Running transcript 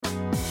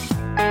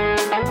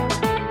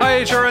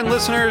HRN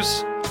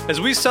listeners.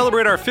 As we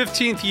celebrate our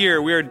 15th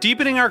year, we are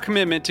deepening our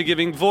commitment to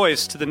giving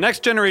voice to the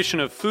next generation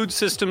of food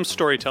systems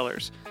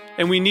storytellers,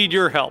 and we need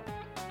your help.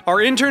 Our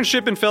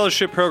internship and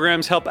fellowship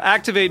programs help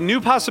activate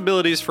new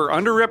possibilities for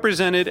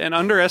underrepresented and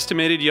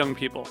underestimated young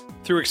people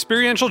through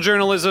experiential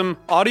journalism,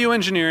 audio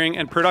engineering,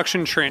 and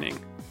production training.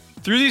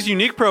 Through these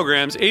unique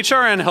programs,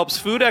 HRN helps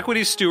food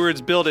equity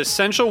stewards build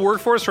essential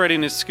workforce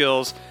readiness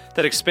skills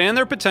that expand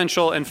their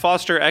potential and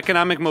foster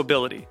economic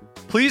mobility.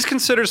 Please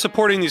consider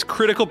supporting these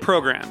critical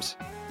programs.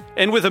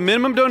 And with a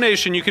minimum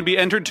donation, you can be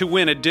entered to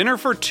win a dinner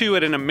for two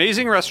at an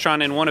amazing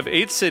restaurant in one of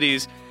 8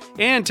 cities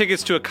and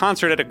tickets to a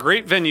concert at a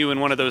great venue in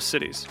one of those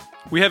cities.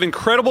 We have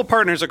incredible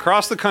partners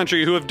across the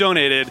country who have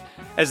donated,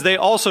 as they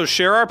also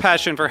share our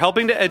passion for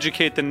helping to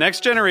educate the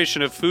next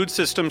generation of food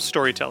systems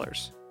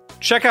storytellers.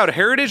 Check out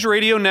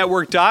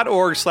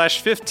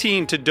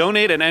heritageradionetwork.org/15 to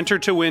donate and enter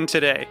to win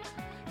today.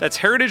 That's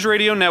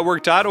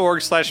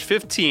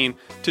heritageradionetwork.org/15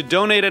 to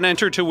donate and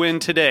enter to win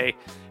today.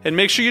 And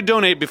make sure you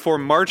donate before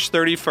March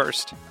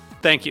 31st.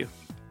 Thank you.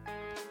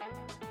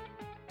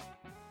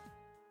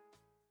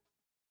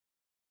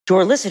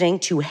 You're listening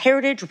to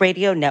Heritage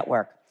Radio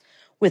Network.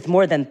 With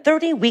more than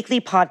 30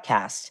 weekly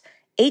podcasts,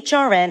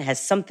 HRN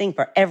has something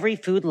for every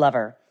food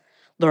lover.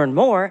 Learn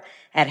more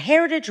at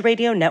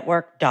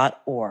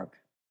heritageradionetwork.org.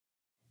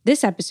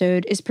 This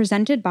episode is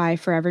presented by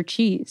Forever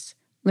Cheese.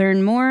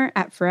 Learn more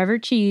at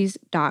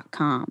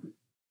forevercheese.com.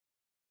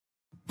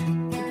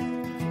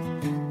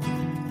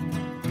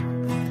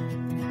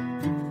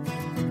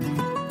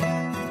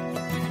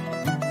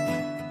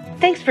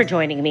 Thanks for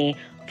joining me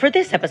for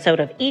this episode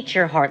of Eat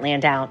Your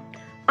Heartland Out.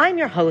 I'm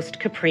your host,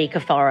 Capri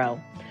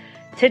Cafaro.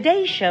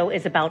 Today's show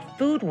is about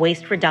food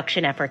waste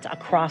reduction efforts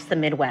across the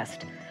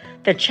Midwest.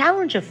 The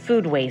challenge of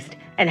food waste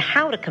and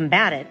how to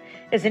combat it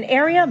is an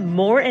area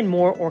more and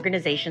more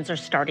organizations are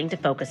starting to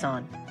focus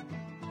on.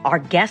 Our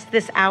guests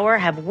this hour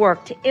have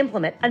worked to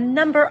implement a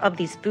number of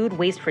these food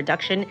waste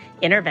reduction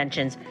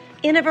interventions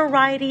in a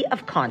variety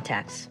of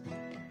contexts.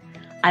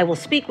 I will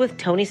speak with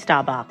Tony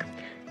Staubach.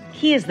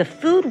 He is the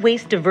Food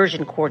Waste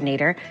Diversion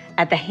Coordinator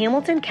at the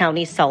Hamilton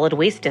County Solid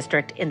Waste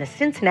District in the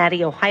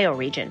Cincinnati, Ohio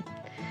region.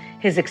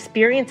 His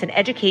experience and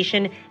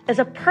education is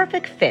a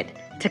perfect fit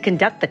to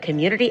conduct the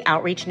community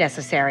outreach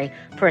necessary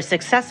for a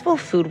successful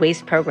food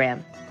waste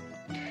program.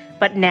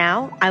 But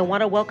now I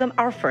want to welcome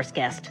our first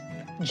guest,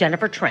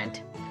 Jennifer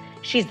Trent.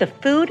 She's the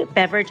Food,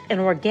 Beverage,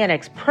 and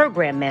Organics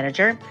Program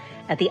Manager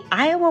at the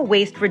Iowa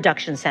Waste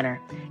Reduction Center.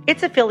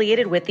 It's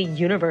affiliated with the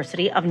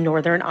University of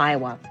Northern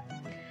Iowa.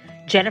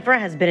 Jennifer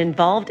has been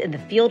involved in the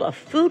field of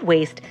food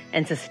waste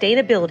and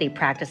sustainability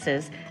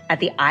practices at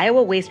the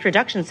Iowa Waste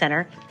Reduction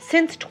Center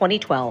since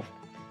 2012.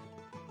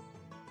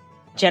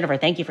 Jennifer,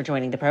 thank you for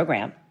joining the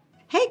program.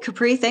 Hey,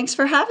 Capri, thanks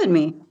for having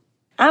me.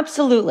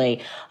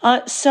 Absolutely.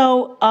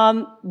 So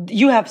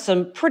you have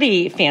some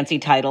pretty fancy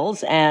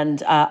titles,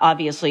 and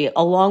obviously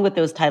along with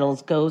those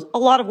titles goes a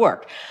lot of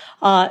work.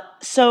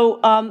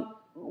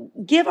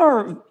 Give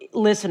our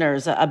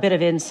listeners a bit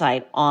of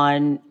insight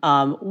on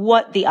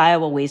what the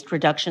Iowa Waste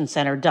Reduction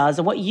Center does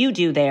and what you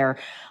do there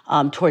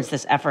towards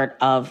this effort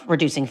of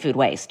reducing food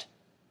waste.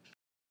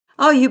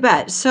 Oh, you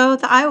bet. So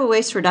the Iowa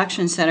Waste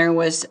Reduction Center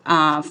was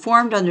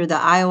formed under the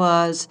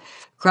Iowa's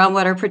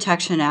Groundwater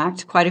Protection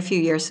Act quite a few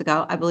years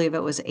ago. I believe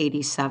it was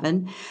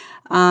 87.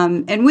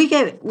 And we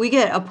get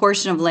a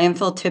portion of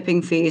landfill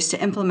tipping fees to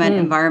implement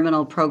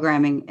environmental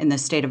programming in the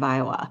state of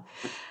Iowa.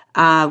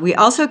 We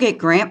also get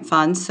grant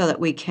funds so that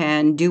we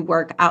can do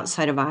work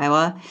outside of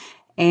Iowa.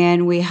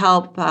 And we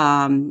help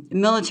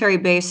military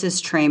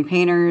bases train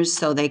painters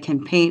so they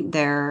can paint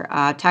their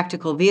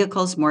tactical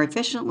vehicles more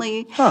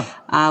efficiently.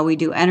 We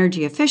do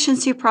energy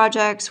efficiency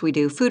projects. We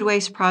do food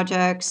waste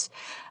projects.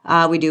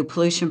 We do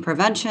pollution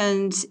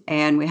preventions.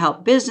 And we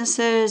help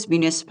businesses,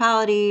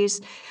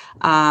 municipalities,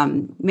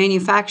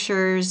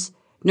 manufacturers,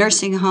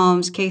 nursing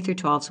homes, K through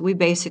 12. So we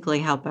basically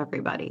help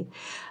everybody.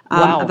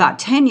 Wow. About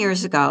 10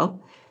 years ago,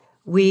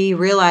 we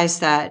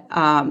realized that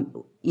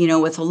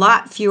with a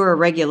lot fewer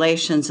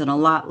regulations and a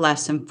lot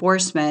less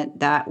enforcement,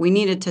 that we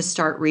needed to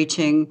start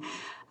reaching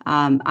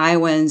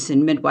Iowans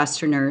and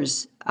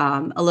Midwesterners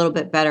a little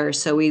bit better.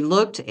 So we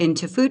looked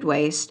into food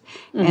waste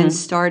and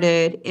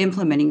started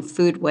implementing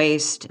food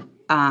waste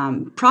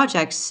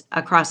projects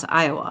across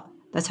Iowa.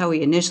 That's how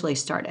we initially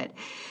started.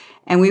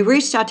 And we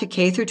reached out to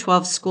K through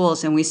 12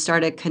 schools and we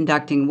started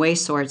conducting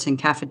waste sorts in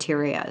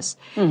cafeterias.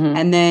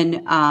 And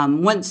then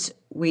once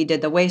we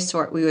did the waste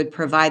sort, we would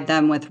provide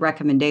them with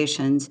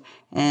recommendations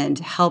and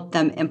help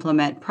them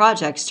implement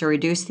projects to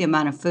reduce the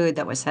amount of food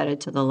that was headed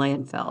to the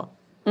landfill.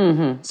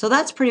 So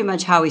that's pretty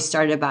much how we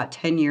started about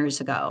 10 years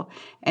ago.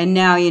 And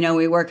now,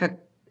 we work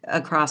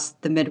across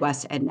the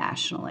Midwest and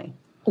nationally.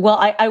 Well,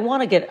 I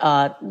want to get,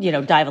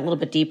 dive a little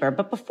bit deeper.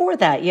 But before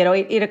that,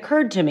 it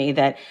occurred to me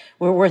that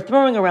we're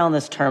throwing around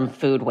this term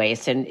food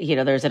waste. And,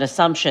 there's an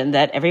assumption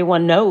that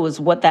everyone knows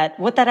what that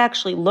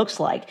actually looks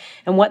like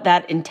and what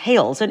that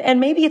entails. And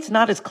maybe it's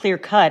not as clear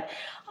cut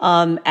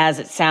as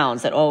it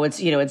sounds, that, oh, it's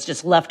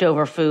just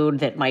leftover food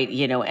that might,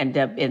 end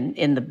up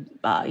in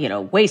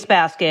the,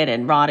 wastebasket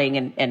and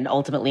rotting and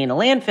ultimately in a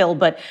landfill.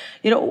 But,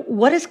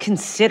 what is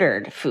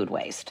considered food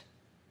waste?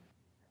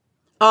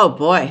 Oh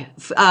boy.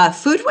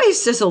 Food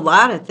waste is a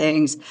lot of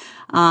things.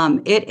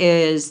 It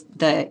is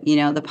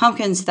the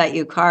pumpkins that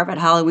you carve at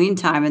Halloween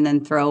time and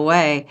then throw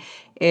away.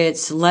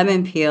 It's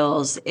lemon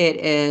peels. It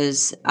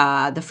is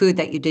the food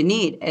that you didn't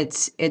eat.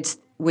 It's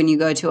when you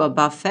go to a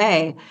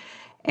buffet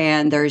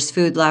and there's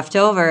food left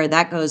over,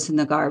 that goes in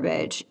the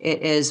garbage.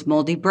 It is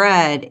moldy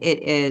bread.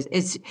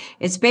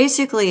 It's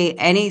basically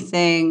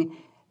anything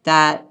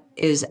that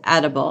is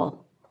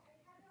edible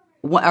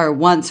or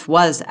once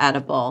was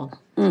edible.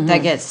 Mm-hmm. That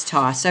gets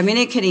tossed. I mean,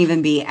 it can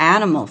even be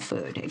animal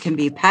food. It can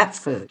be pet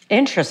food.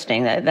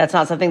 Interesting. That's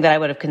not something that I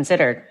would have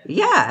considered.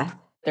 Yeah.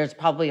 There's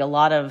probably a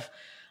lot of,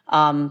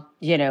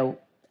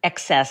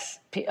 excess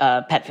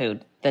pet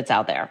food that's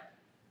out there.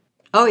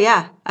 Oh,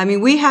 yeah. I mean,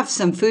 we have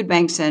some food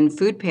banks and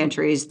food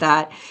pantries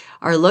that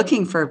are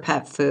looking for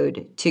pet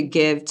food to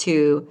give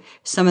to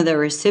some of the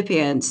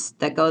recipients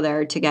that go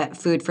there to get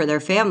food for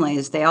their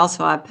families. They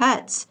also have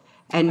pets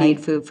and need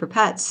food for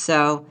pets.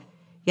 So,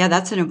 yeah,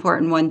 that's an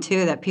important one,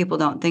 too, that people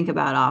don't think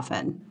about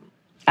often.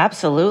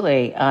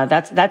 Absolutely.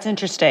 That's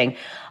interesting.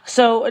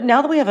 So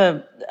now that we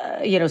have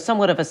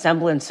somewhat of a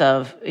semblance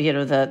of,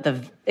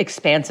 the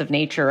expansive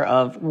nature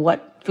of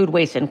what food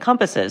waste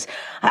encompasses,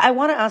 I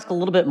want to ask a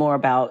little bit more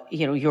about,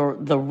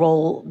 the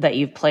role that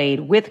you've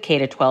played with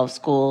K-12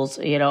 schools,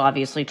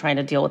 obviously trying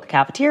to deal with the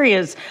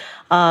cafeterias.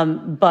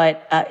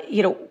 But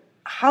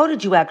how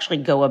did you actually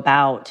go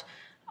about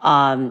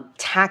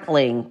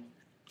tackling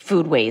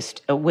food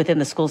waste within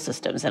the school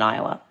systems in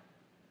Iowa?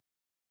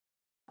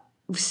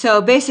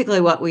 So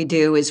basically what we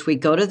do is we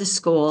go to the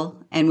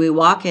school and we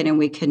walk in and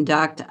we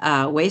conduct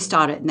a waste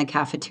audit in the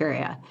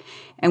cafeteria.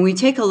 And we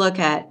take a look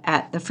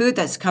at the food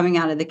that's coming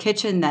out of the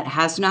kitchen that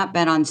has not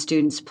been on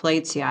students'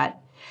 plates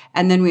yet.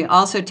 And then we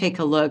also take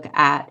a look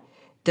at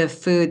the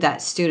food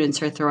that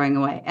students are throwing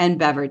away and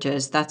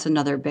beverages. That's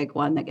another big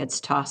one that gets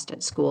tossed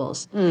at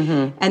schools.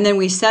 Mm-hmm. And then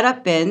we set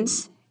up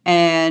bins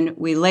and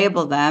we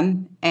label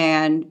them.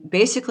 And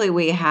basically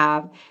we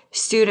have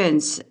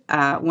students,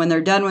 when they're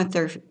done with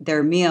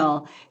their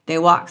meal, they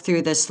walk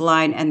through this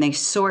line and they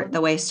sort the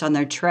waste on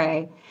their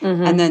tray.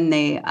 Mm-hmm. And then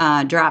they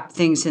drop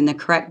things in the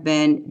correct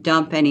bin,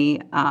 dump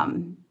any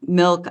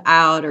milk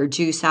out or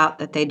juice out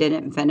that they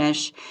didn't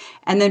finish.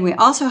 And then we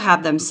also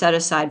have them set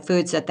aside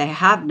foods that they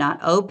have not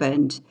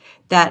opened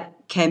that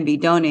can be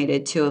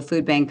donated to a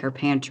food bank or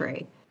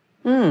pantry.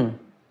 Mm.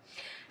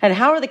 And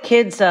how are the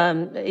kids,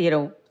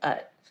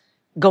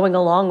 going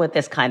along with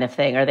this kind of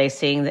thing? Are they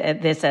seeing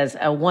this as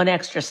a one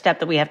extra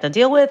step that we have to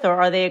deal with, or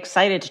are they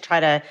excited to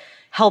try to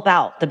help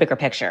out the bigger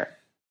picture?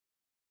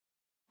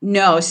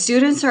 No,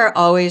 students are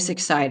always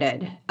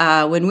excited.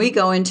 When we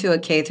go into a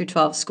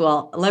K-12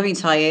 school, let me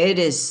tell you, it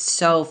is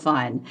so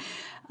fun.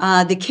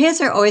 The kids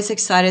are always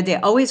excited. They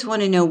always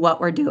want to know what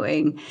we're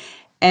doing.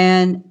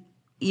 And,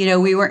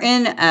 we were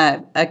in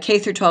a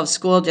K-12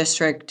 school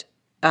district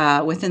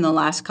within the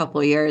last couple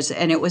of years.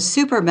 And it was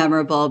super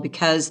memorable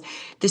because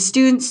the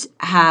students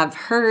have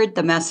heard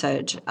the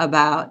message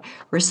about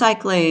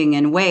recycling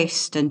and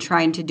waste and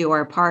trying to do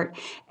our part.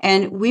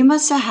 And we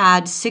must have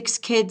had 6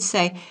 kids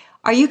say,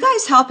 "Are you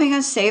guys helping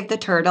us save the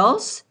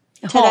turtles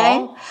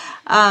today?"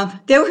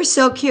 They were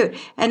so cute.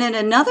 And in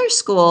another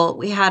school,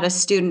 we had a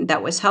student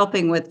that was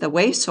helping with the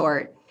waste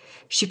sort.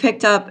 She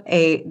picked up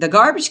the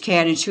garbage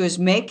can and she was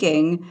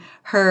making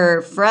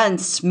her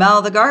friends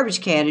smell the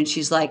garbage can. And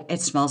she's like,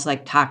 "It smells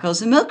like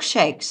tacos and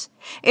milkshakes.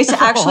 It's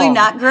actually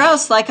not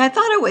gross like I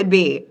thought it would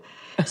be."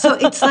 So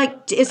it's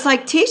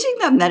like teaching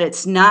them that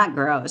it's not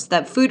gross,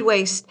 that food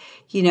waste,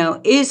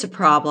 is a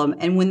problem.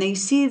 And when they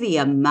see the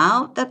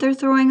amount that they're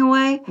throwing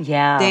away,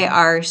 they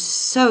are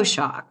so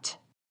shocked.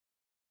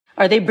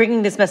 Are they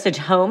bringing this message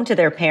home to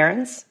their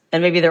parents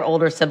and maybe their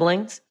older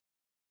siblings?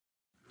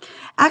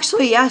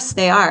 Actually, yes,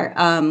 they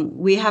are.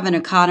 We have an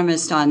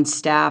economist on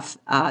staff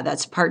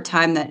that's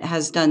part-time that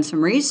has done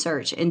some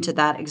research into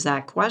that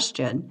exact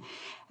question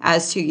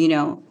as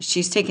to,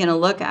 she's taken a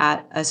look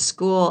at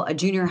a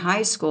junior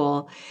high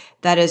school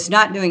that is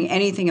not doing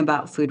anything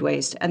about food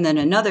waste, and then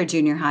another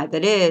junior high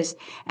that is,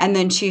 and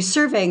then she's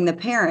surveying the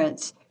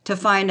parents to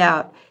find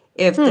out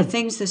if the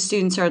things the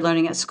students are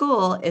learning at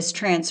school is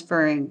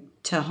transferring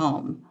to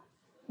home.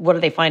 What are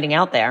they finding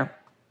out there?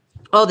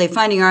 Oh, they're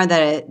finding out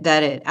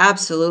that it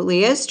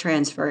absolutely is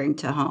transferring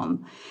to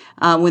home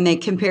when they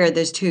compare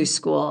those two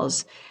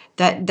schools.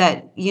 That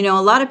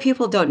a lot of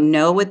people don't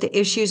know what the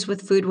issues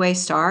with food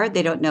waste are.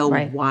 They don't know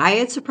why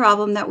it's a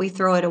problem that we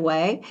throw it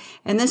away.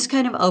 And this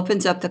kind of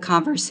opens up the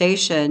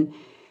conversation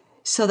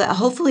so that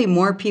hopefully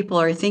more people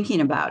are thinking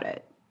about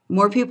it.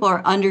 More people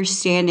are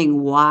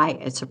understanding why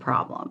it's a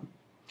problem.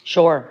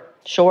 Sure.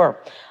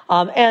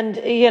 And,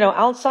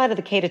 outside of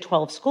the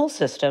K-12 school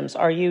systems,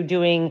 are you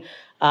doing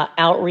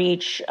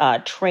outreach,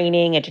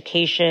 training,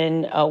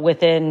 education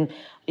within,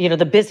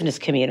 the business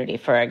community,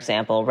 for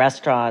example,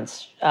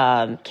 restaurants,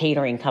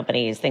 catering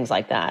companies, things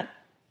like that?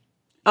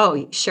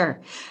 Oh, sure.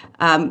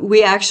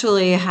 We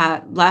actually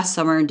had last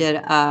summer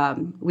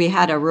we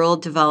had a rural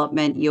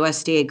development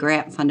USDA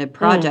grant funded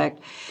project,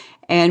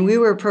 and we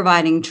were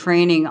providing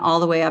training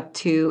all the way up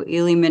to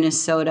Ely,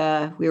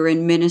 Minnesota. We were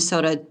in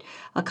Minnesota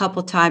a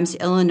couple times,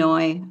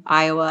 Illinois,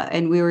 Iowa,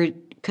 and we were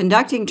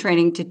conducting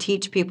training to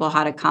teach people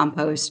how to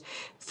compost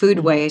food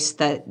waste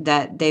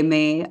that they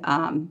may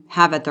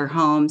have at their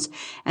homes.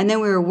 And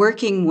then we were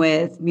working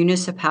with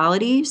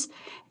municipalities.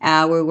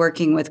 We're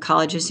working with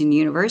colleges and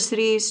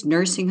universities,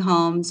 nursing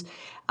homes.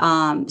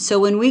 So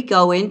when we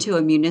go into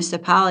a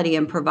municipality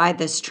and provide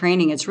this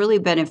training, it's really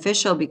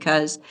beneficial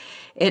because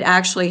it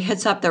actually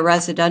hits up the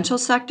residential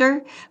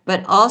sector,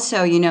 but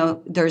also,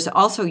 there's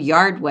also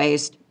yard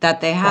waste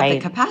that they have the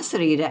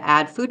capacity to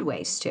add food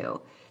waste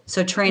to.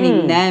 So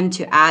training them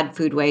to add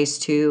food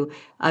waste to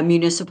a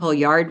municipal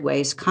yard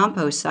waste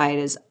compost site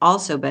is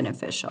also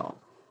beneficial.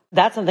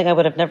 That's something I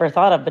would have never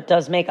thought of, but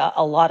does make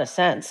a lot of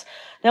sense.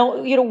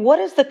 Now, what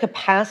is the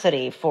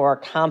capacity for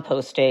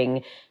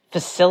composting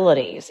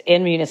facilities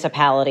in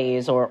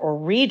municipalities or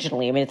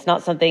regionally? I mean, it's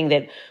not something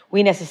that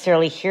we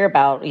necessarily hear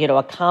about, a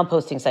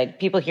composting site.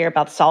 People hear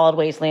about solid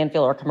waste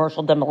landfill or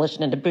commercial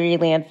demolition and debris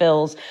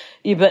landfills,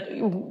 but,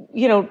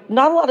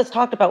 not a lot is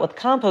talked about with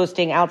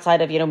composting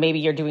outside of, maybe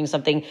you're doing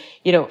something,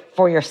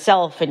 for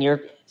yourself and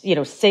you're,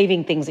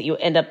 saving things that you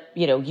end up,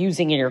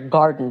 using in your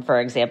garden,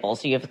 for example.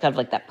 So you have kind of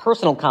like that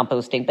personal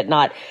composting, but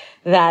not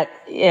that,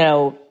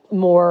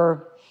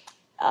 more,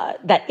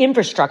 that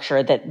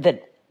infrastructure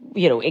that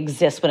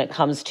exists when it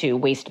comes to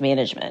waste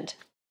management?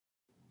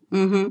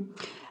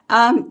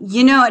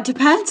 It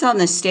depends on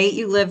the state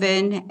you live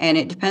in, and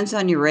it depends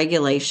on your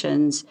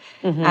regulations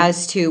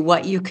as to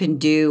what you can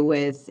do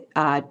with,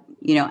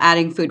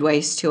 adding food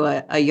waste to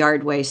a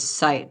yard waste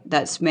site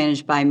that's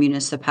managed by a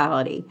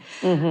municipality.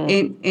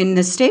 In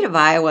the state of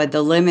Iowa,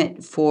 the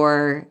limit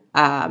for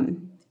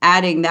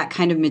adding that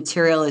kind of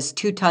material is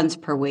 2 tons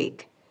per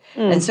week.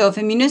 And so if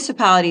a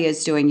municipality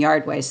is doing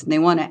yard waste and they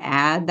want to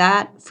add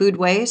that food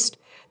waste,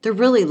 they're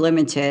really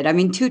limited. I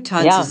mean, 2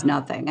 tons is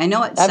nothing. I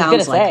know it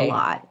sounds like a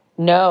lot.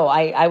 No,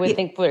 I would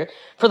think for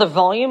the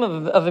volume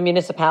of a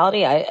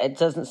municipality, it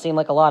doesn't seem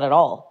like a lot at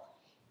all.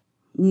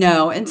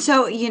 No. And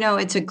so,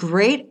 it's a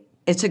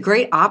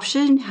great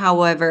option.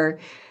 However,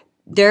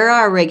 there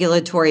are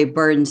regulatory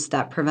burdens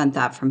that prevent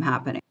that from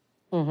happening.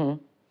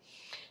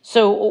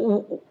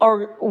 So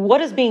what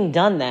is being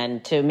done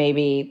then to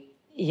maybe,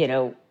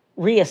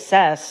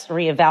 reassess,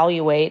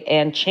 reevaluate,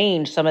 and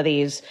change some of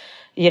these,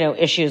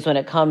 issues when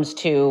it comes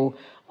to,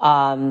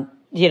 some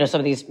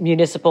of these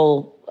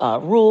municipal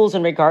rules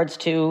in regards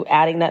to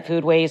adding that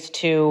food waste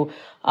to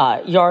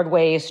yard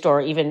waste,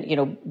 or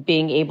even,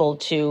 being able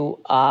to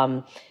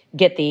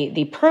get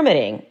the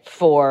permitting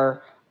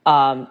for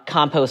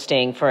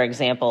composting, for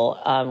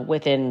example,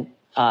 within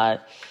a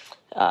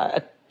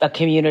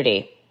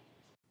community?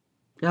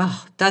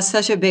 Oh, that's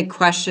such a big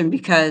question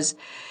because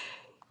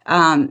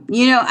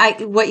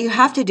what you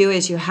have to do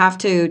is you have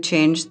to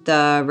change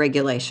the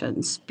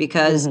regulations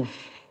because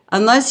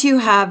unless you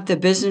have the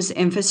business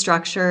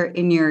infrastructure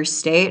in your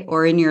state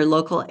or in your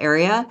local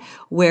area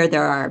where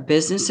there are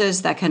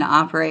businesses that can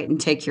operate and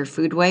take your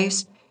food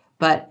waste,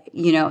 but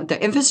the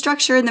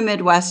infrastructure in the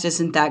Midwest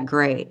isn't that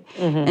great.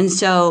 And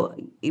so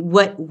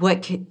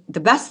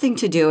the best thing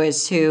to do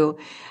is to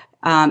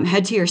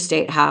head to your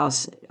state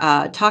house,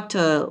 talk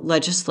to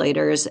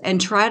legislators,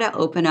 and try to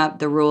open up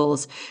the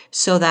rules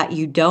so that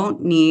you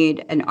don't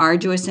need an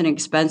arduous and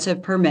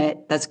expensive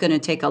permit that's going to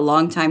take a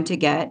long time to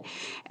get,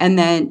 and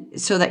then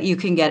so that you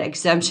can get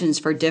exemptions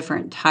for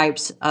different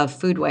types of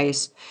food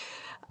waste.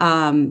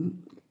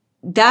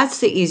 That's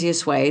the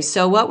easiest way.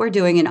 So what we're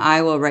doing in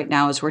Iowa right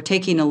now is we're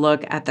taking a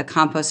look at the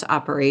compost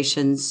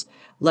operations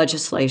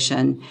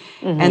legislation,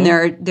 and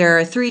there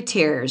are 3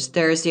 tiers.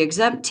 There's the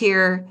exempt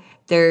tier.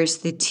 There's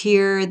the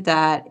tier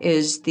that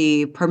is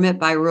the permit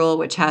by rule,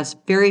 which has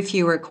very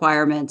few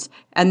requirements.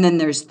 And then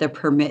there's the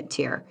permit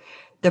tier.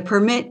 The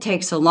permit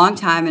takes a long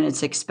time and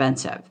it's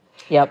expensive.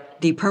 Yep.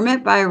 The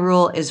permit by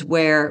rule is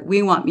where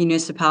we want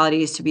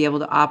municipalities to be able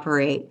to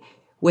operate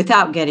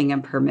without getting a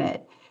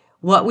permit.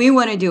 What we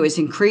want to do is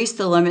increase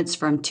the limits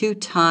from 2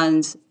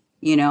 tons,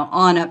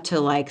 on up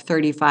to like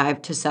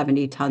 35 to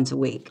 70 tons a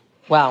week.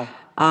 Wow.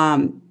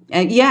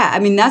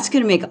 And that's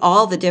going to make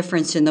all the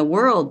difference in the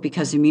world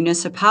because a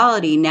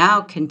municipality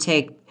now can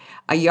take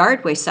a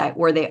yard waste site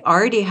where they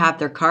already have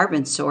their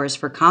carbon source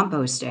for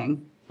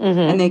composting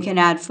and they can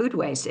add food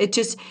waste.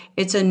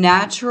 It's a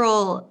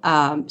natural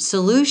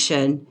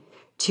solution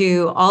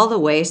to all the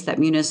waste that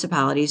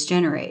municipalities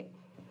generate.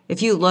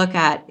 If you look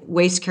at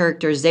waste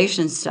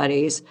characterization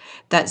studies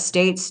that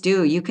states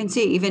do, you can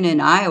see even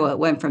in Iowa, it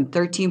went from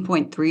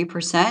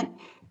 13.3%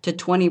 to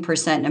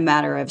 20% in a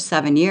matter of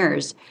 7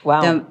 years.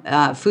 Wow.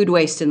 The food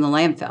waste in the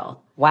landfill.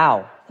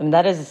 Wow. I mean,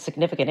 that is a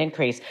significant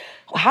increase.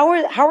 How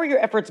are your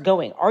efforts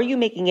going? Are you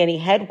making any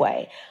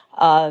headway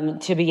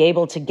to be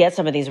able to get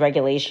some of these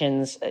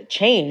regulations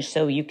changed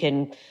so you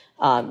can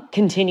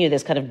continue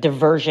this kind of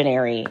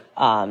diversionary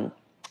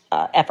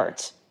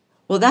efforts?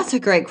 Well, that's a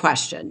great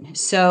question.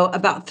 So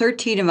about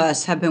 13 of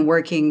us have been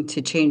working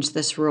to change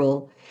this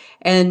rule.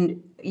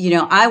 And,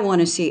 I want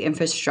to see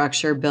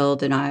infrastructure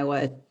build in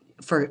Iowa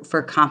for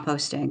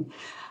composting.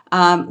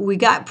 We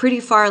got pretty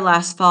far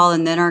last fall,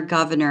 and then our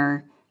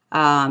governor,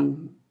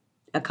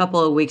 a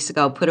couple of weeks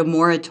ago, put a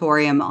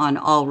moratorium on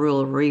all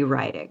rule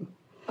rewriting.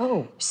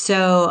 Oh.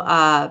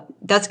 So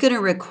that's going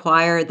to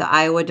require the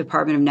Iowa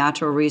Department of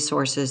Natural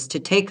Resources to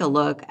take a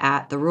look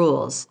at the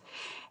rules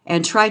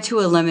and try to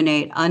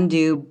eliminate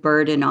undue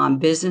burden on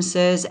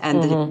businesses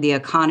and the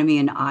economy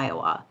in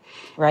Iowa.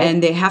 Right.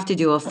 And they have to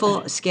do a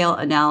full-scale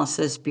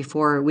analysis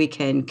before we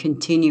can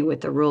continue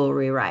with the rule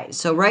rewrite.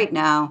 So right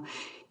now,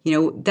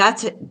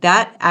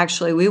 that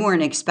actually, we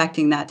weren't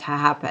expecting that to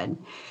happen.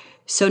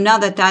 So now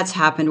that that's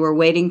happened, we're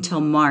waiting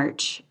till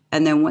March.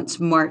 And then once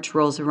March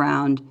rolls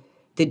around,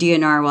 the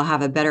DNR will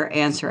have a better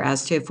answer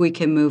as to if we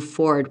can move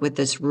forward with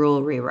this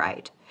rule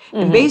rewrite.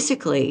 And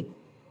basically,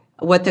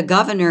 what the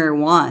governor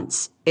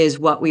wants is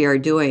what we are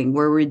doing.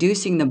 We're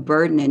reducing the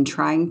burden and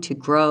trying to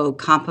grow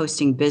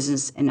composting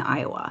business in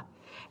Iowa.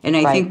 And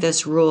I think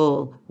this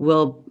rule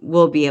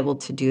will be able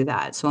to do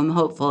that. So I'm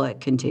hopeful it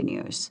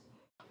continues.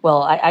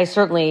 Well, I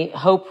certainly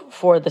hope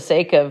for the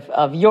sake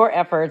of your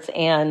efforts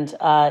and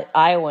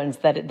Iowans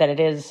that it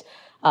is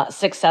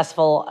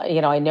successful.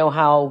 I know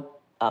how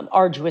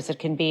arduous it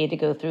can be to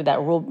go through that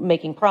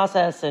rule-making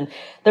process and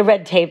the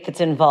red tape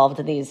that's involved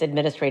in these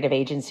administrative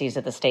agencies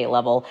at the state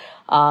level.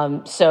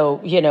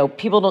 So,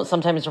 people don't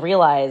sometimes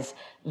realize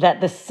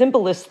that the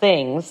simplest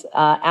things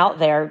out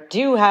there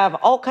do have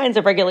all kinds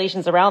of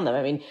regulations around them.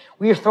 I mean,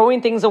 we're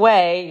throwing things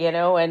away,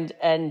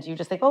 and you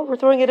just think, oh, we're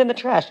throwing it in the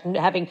trash, and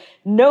having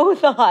no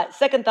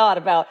second thought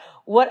about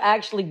what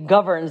actually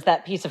governs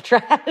that piece of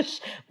trash.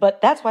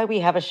 But that's why we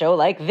have a show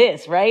like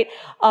this, right?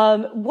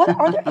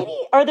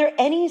 Are there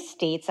any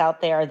states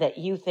out there that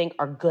you think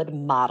are good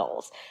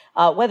models,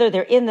 whether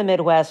they're in the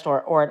Midwest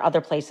or in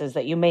other places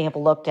that you may have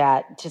looked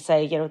at to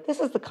say, this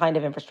is the kind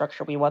of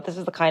infrastructure we want. This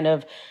is the kind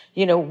of,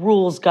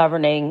 rules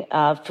governing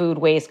food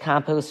waste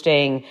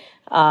composting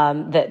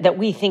that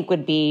we think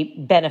would be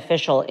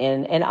beneficial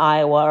in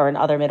Iowa or in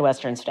other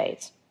Midwestern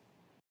states?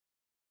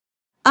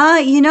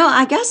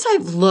 I guess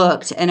I've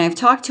looked and I've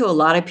talked to a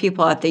lot of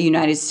people at the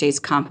United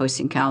States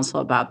Composting Council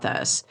about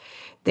this.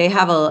 They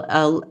have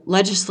a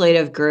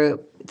legislative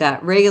group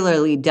that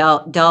regularly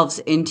delves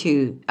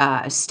into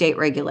state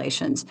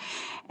regulations.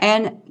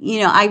 And,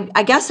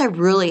 I guess I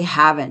really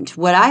haven't.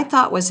 What I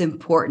thought was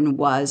important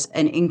was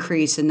an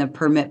increase in the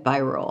permit by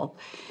rule,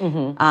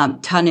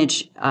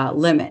 tonnage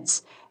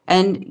limits.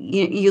 And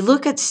you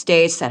look at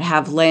states that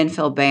have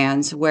landfill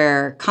bans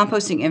where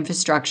composting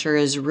infrastructure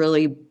is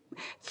really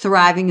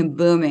thriving and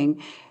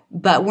booming,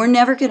 but we're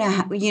never going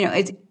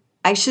to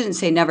I shouldn't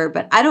say never,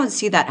 but I don't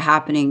see that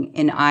happening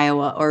in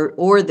Iowa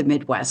or the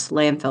Midwest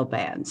landfill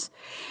bans.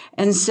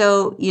 And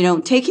so,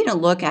 taking a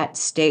look at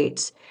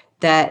states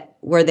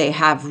where they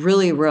have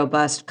really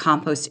robust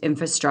compost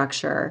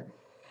infrastructure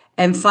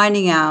and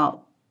finding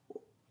out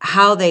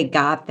how they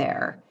got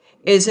there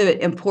is an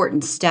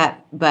important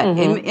step. But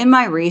in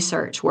my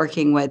research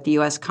working with the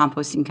U.S.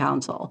 Composting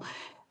Council,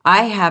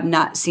 I have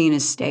not seen a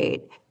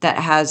state that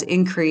has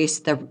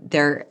increased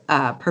their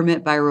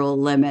permit by rule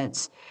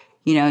limits,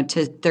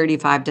 to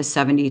 35 to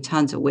 70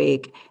 tons a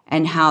week,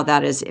 and how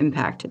that has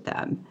impacted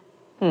them.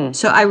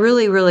 So I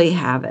really, really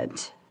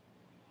haven't.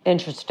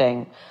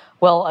 Interesting.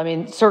 Well, I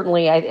mean,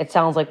 certainly it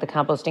sounds like the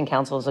Composting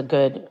Council is a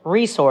good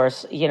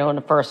resource, in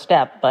the first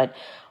step. But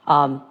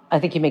I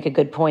think you make a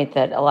good point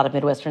that a lot of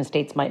Midwestern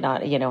states might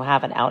not,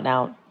 have an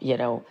out-and-out,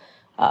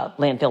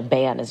 landfill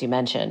ban, as you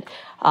mentioned.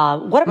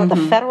 What about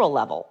the federal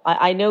level?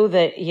 I know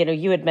that,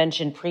 you had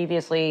mentioned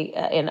previously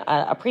in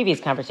a previous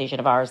conversation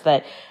of ours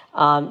that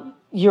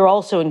you're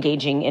also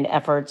engaging in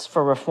efforts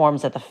for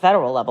reforms at the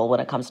federal level when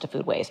it comes to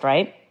food waste,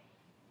 right?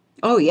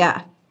 Oh,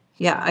 yeah.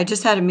 Yeah, I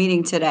just had a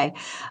meeting today.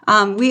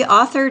 We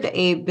authored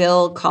a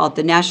bill called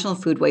the National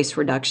Food Waste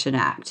Reduction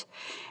Act.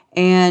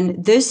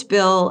 And this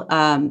bill,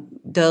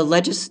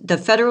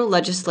 the federal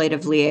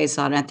legislative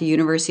liaison at the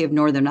University of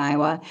Northern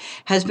Iowa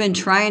has been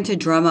trying to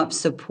drum up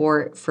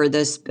support for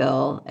this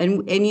bill.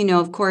 And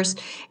of course,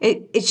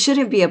 it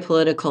shouldn't be a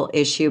political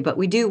issue, but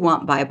we do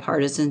want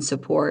bipartisan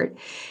support.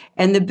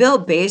 And the bill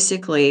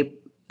basically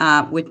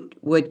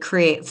would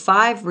create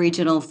 5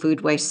 regional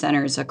food waste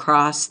centers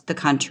across the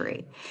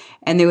country.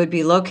 And they would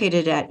be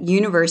located at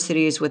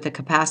universities with the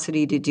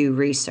capacity to do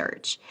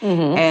research.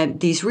 And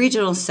these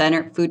regional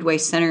food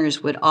waste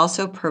centers would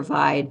also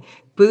provide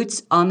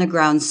boots on the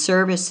ground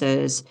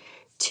services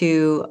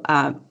to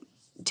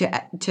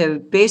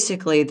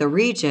basically the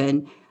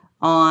region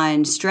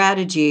on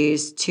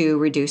strategies to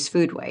reduce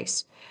food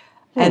waste.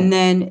 And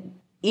then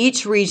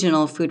each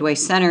regional food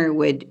waste center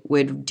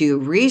would do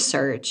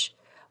research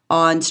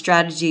on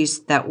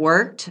strategies that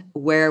worked,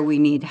 where we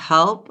need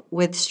help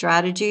with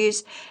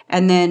strategies,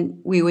 and then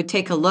we would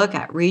take a look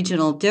at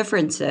regional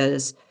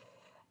differences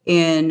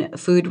in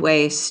food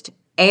waste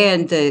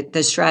and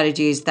the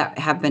strategies that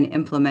have been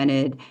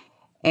implemented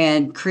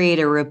and create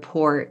a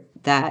report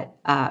that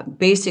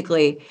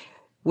basically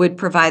would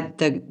provide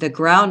the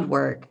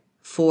groundwork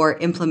for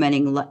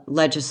implementing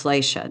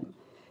legislation.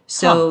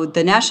 So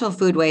the National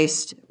Food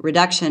Waste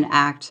Reduction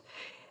Act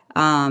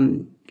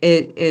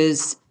it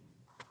is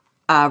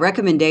a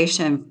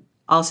recommendation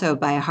also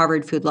by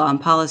Harvard Food Law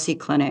and Policy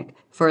Clinic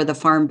for the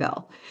Farm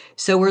Bill.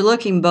 So we're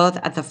looking both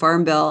at the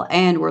Farm Bill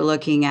and we're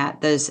looking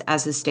at this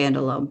as a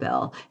standalone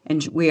bill,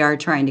 and we are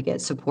trying to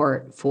get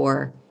support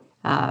for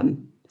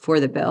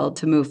the bill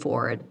to move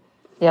forward.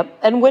 Yep.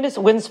 And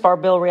when's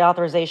Farm Bill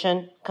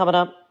reauthorization coming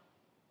up?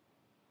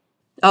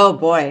 Oh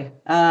boy,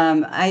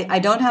 I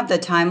don't have the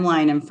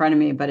timeline in front of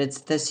me, but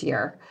it's this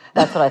year.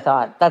 That's what I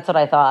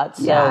thought.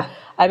 So, yeah.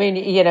 I mean,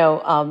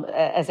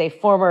 as a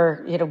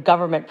former,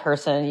 government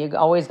person, you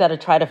always got to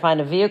try to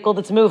find a vehicle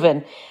that's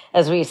moving,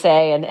 as we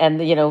say.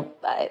 And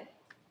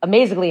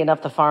amazingly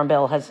enough, the Farm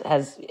Bill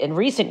has in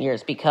recent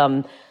years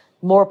become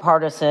more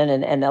partisan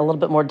and a little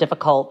bit more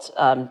difficult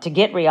to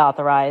get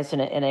reauthorized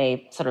in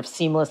a sort of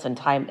seamless and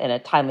in a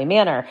timely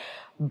manner.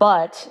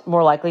 But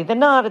more likely than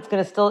not, it's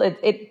going to still,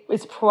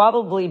 it's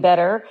probably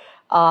better,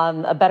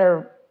 a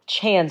better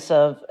chance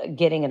of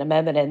getting an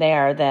amendment in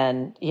there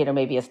than,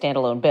 maybe a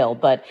standalone bill.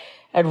 But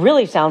it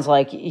really sounds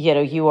like,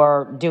 you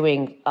are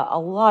doing a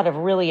lot of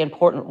really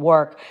important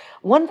work.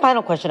 One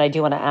final question I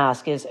do want to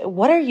ask is,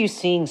 what are you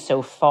seeing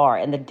so far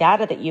in the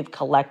data that you've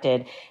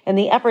collected and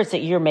the efforts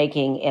that you're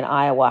making in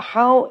Iowa?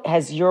 How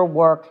has your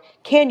work,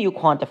 can you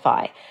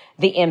quantify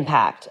the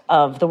impact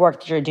of the work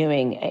that you're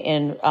doing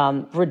in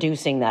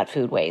reducing that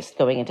food waste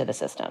going into the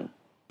system?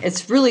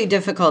 It's really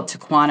difficult to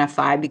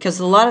quantify because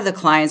a lot of the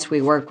clients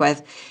we work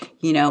with,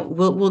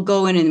 we'll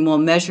go in and we'll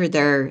measure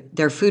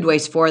their food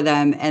waste for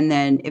them. And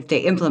then if they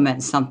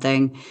implement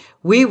something,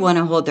 we want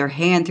to hold their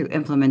hand through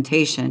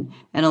implementation.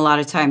 And a lot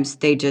of times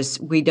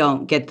we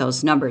don't get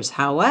those numbers.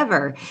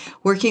 However,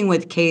 working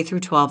with K through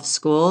 12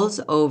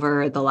 schools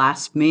over the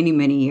last many,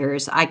 many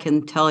years, I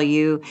can tell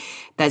you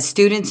that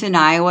students in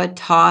Iowa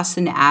toss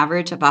an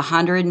average of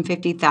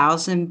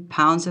 150,000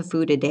 pounds of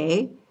food a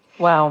day.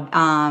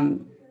 Wow.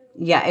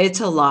 Yeah, it's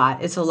a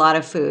lot. It's a lot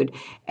of food.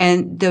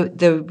 And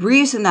the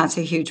reason that's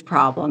a huge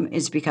problem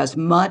is because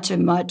much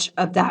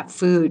of that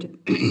food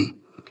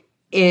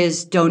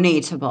is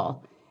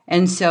donatable.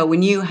 And so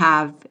when you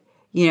have,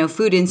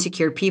 food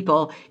insecure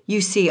people, you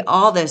see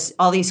all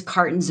these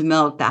cartons of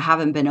milk that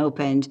haven't been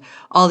opened,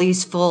 all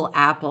these full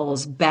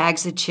apples,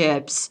 bags of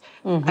chips.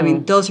 Mm-hmm. I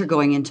mean, those are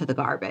going into the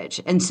garbage.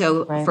 And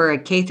so for a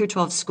K through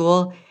 12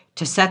 school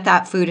to set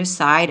that food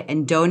aside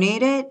and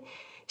donate it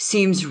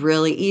seems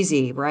really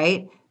easy,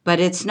 right? But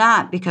it's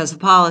not because of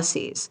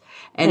policies.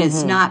 And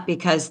it's not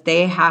because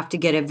they have to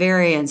get a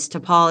variance to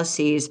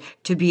policies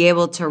to be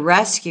able to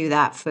rescue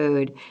that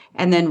food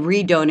and then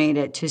redonate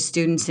it to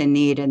students in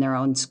need in their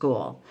own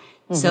school.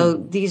 So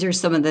these are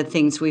some of the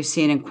things we've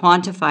seen, and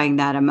quantifying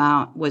that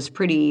amount was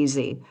pretty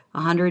easy.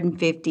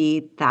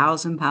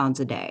 150,000 pounds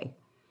a day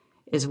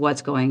is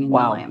what's going in the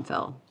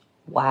landfill.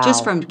 Wow.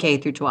 Just from K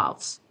through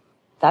 12s.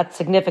 That's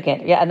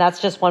significant. Yeah, and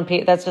that's just one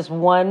piece. That's just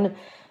one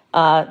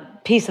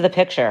piece of the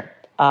picture.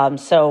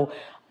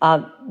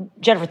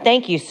 Jennifer,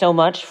 thank you so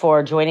much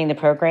for joining the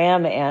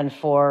program and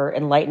for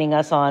enlightening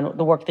us on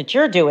the work that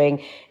you're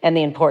doing and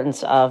the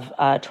importance of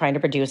trying to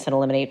reduce and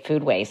eliminate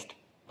food waste.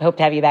 I hope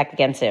to have you back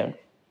again soon.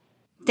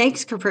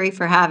 Thanks, Capri,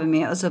 for having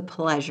me. It was a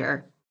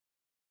pleasure.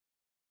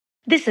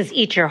 This is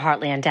Eat Your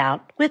Heartland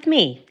Out with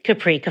me,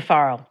 Capri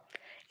Cafaro.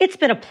 It's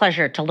been a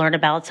pleasure to learn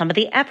about some of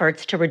the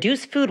efforts to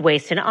reduce food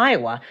waste in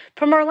Iowa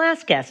from our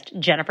last guest,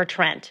 Jennifer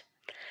Trent.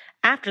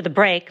 After the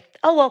break,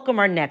 I'll welcome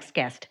our next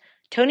guest,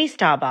 Tony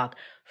Staubach,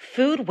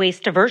 Food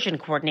Waste Diversion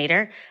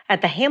Coordinator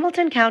at the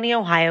Hamilton County,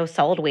 Ohio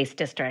Solid Waste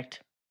District.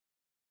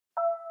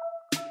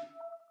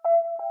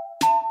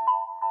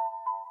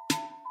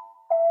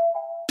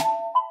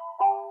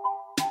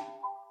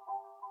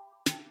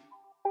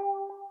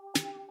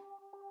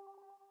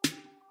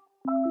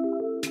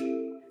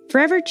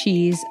 Forever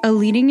Cheese, a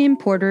leading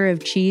importer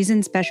of cheese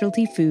and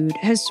specialty food,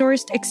 has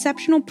sourced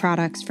exceptional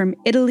products from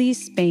Italy,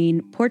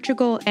 Spain,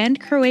 Portugal,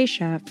 and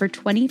Croatia for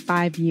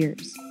 25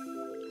 years.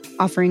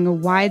 Offering a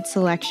wide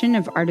selection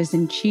of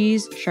artisan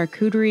cheese,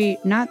 charcuterie,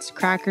 nuts,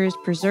 crackers,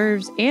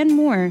 preserves, and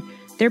more,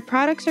 their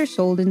products are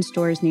sold in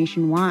stores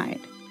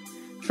nationwide.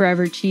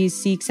 Forever Cheese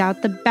seeks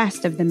out the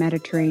best of the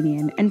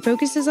Mediterranean and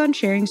focuses on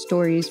sharing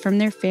stories from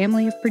their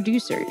family of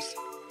producers.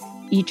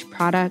 Each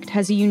product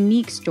has a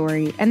unique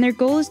story, and their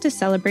goal is to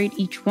celebrate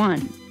each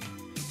one.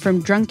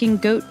 From Drunken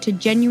Goat to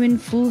genuine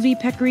Fulvi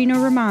Pecorino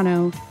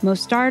Romano,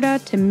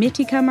 Mostarda to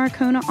Mitica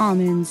Marcona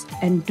almonds,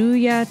 and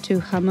Duja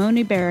to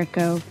Jamon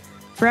Iberico,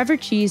 Forever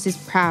Cheese is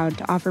proud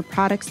to offer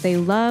products they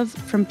love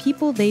from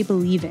people they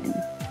believe in.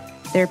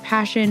 Their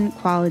passion,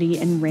 quality,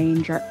 and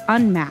range are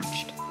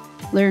unmatched.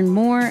 Learn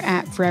more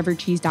at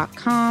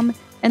forevercheese.com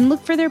and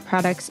look for their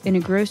products in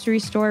a grocery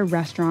store,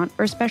 restaurant,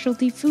 or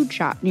specialty food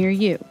shop near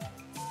you.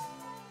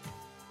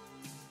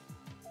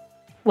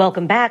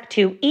 Welcome back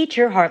to Eat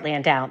Your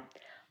Heartland Out.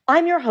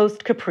 I'm your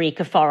host, Capri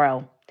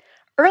Cafaro.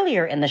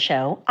 Earlier in the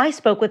show, I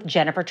spoke with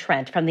Jennifer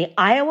Trent from the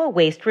Iowa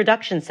Waste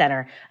Reduction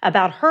Center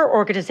about her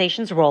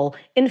organization's role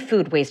in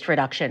food waste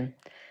reduction.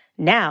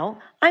 Now,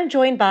 I'm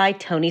joined by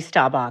Tony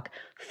Staubach,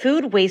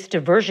 Food Waste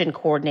Diversion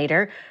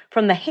Coordinator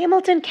from the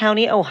Hamilton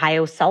County,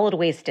 Ohio Solid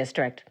Waste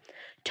District.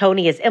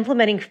 Tony is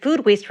implementing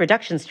food waste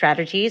reduction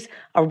strategies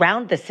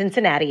around the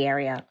Cincinnati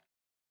area.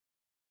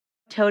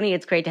 Tony,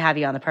 it's great to have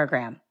you on the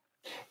program.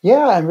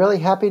 Yeah, I'm really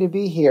happy to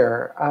be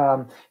here.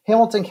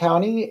 Hamilton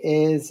County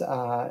is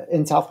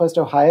in Southwest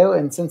Ohio,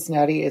 and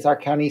Cincinnati is our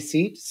county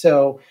seat.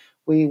 So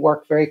we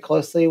work very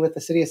closely with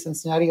the city of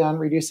Cincinnati on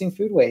reducing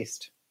food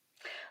waste.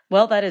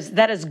 Well, that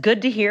is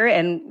good to hear,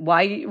 and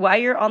why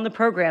you're on the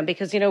program,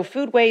 because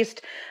food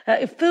waste,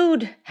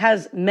 food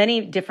has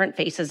many different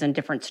faces and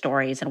different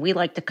stories, and we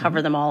like to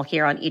cover them all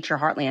here on Eat Your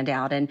Heartland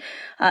Out. And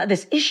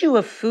this issue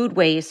of food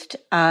waste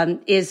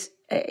is,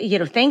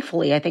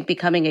 thankfully, I think,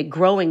 becoming a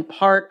growing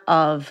part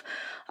of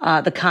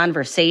the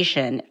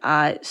conversation.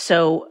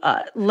 So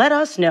let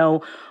us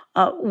know.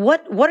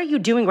 What are you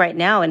doing right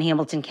now in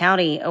Hamilton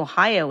County,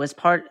 Ohio, as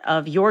part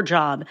of your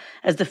job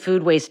as the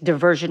food waste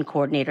diversion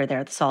coordinator there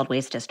at the Solid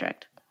Waste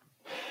District?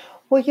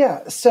 Well,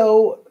 yeah.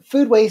 So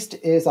food waste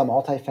is a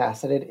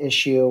multifaceted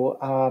issue,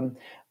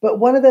 but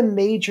one of the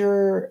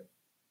major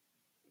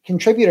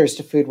contributors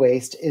to food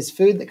waste is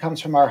food that comes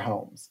from our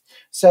homes.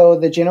 So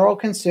the general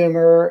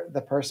consumer,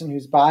 the person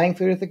who's buying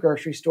food at the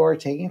grocery store,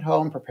 taking it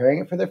home, preparing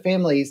it for their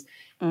families,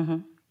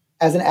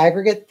 as an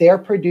aggregate, they're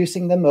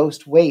producing the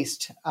most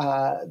waste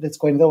that's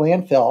going to the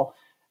landfill.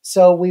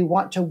 So we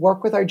want to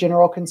work with our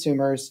general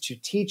consumers to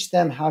teach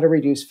them how to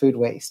reduce food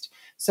waste.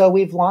 So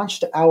we've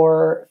launched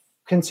our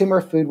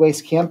consumer food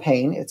waste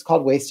campaign. It's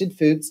called Wasted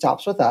Food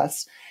Stops With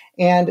Us.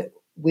 And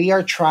we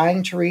are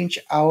trying to reach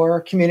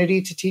our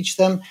community to teach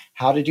them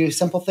how to do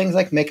simple things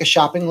like make a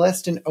shopping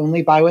list and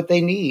only buy what they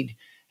need,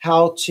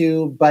 how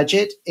to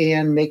budget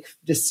and make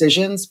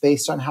decisions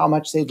based on how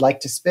much they'd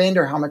like to spend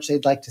or how much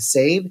they'd like to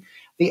save.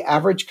 The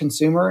average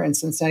consumer in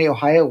Cincinnati,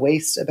 Ohio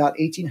wastes about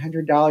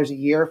 $1,800 a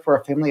year for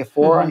a family of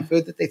four on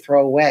food that they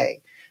throw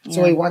away.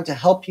 So we want to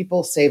help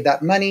people save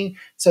that money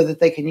so that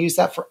they can use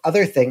that for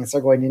other things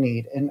they're going to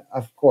need. And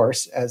of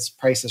course, as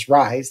prices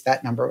rise,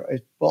 that number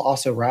will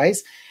also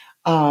rise.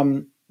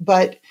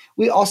 But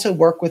we also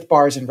work with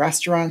bars and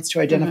restaurants to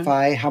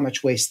identify how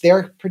much waste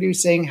they're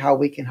producing, how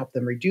we can help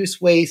them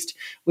reduce waste.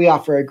 We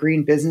offer a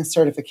green business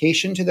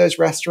certification to those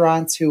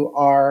restaurants who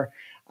are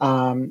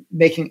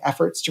making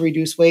efforts to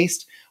reduce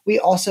waste. We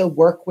also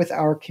work with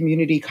our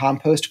community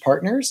compost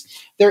partners.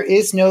 There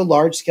is no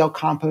large-scale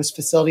compost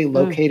facility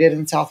located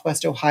in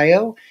Southwest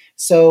Ohio.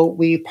 So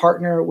we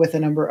partner with a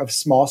number of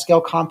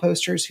small-scale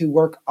composters who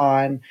work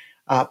on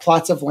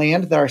plots of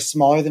land that are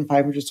smaller than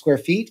 500 square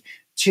feet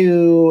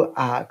to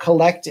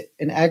collect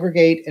and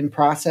aggregate and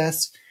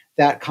process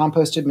that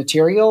composted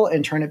material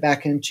and turn it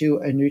back into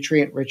a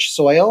nutrient-rich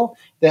soil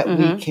that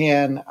we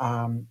can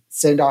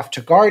send off to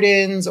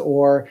gardens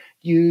or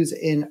use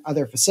in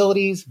other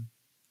facilities.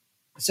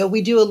 So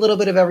we do a little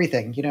bit of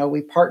everything.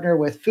 We partner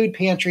with food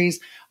pantries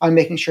on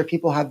making sure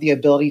people have the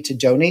ability to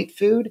donate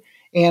food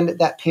and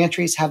that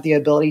pantries have the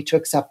ability to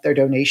accept their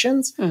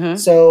donations.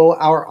 So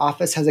our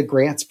office has a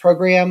grants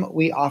program.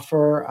 We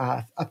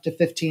offer up to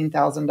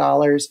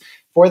 $15,000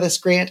 for this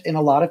grant, and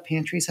a lot of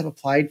pantries have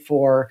applied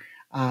for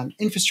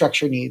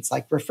infrastructure needs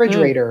like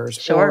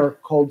refrigerators or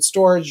cold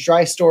storage,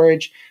 dry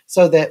storage,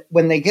 so that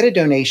when they get a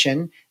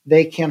donation,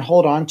 they can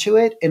hold on to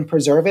it and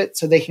preserve it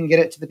so they can get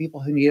it to the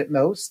people who need it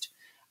most.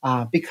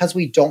 Because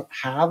we don't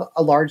have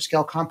a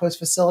large-scale compost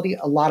facility,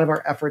 a lot of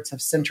our efforts have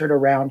centered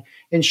around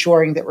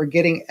ensuring that we're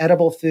getting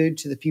edible food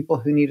to the people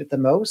who need it the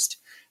most.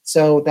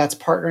 So that's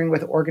partnering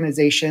with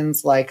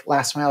organizations like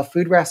Last Mile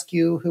Food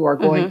Rescue, who are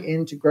going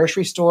into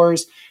grocery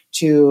stores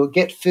to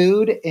get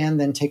food and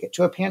then take it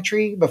to a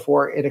pantry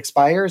before it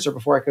expires or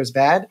before it goes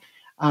bad.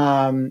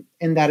 And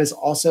that is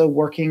also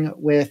working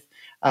with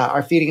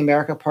our Feeding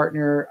America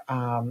partner,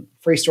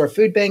 Free Store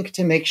Food Bank,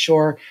 to make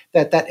sure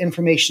that that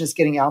information is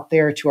getting out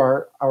there to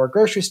our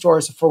grocery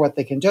stores for what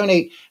they can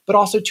donate, but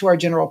also to our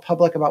general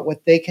public about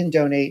what they can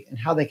donate and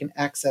how they can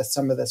access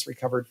some of this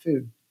recovered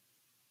food.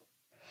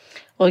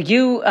 Well,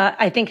 you,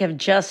 I think, have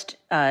just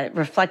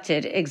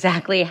reflected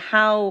exactly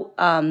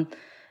how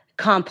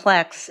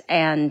complex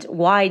and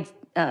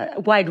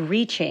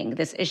wide-reaching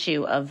this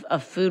issue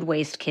of food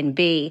waste can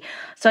be.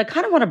 So I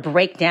kind of want to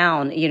break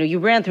down, you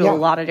ran through a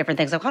lot of different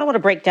things. I kind of want to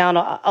break down,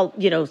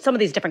 some of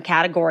these different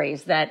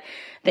categories that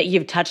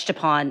you've touched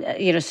upon,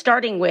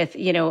 starting with,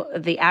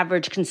 the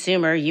average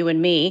consumer, you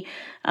and me,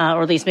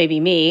 or at least maybe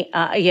me,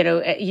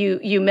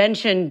 you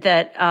mentioned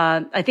that,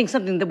 I think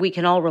something that we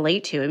can all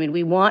relate to. I mean,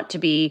 we want to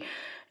be,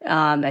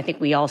 I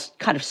think we all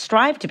kind of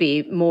strive to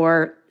be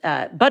more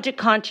budget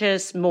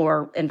conscious,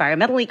 more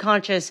environmentally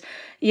conscious,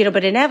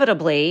 but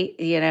inevitably,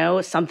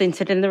 something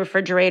sitting in the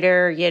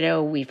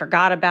refrigerator, we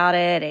forgot about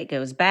it, it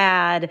goes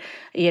bad,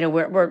 and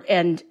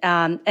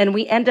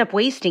we end up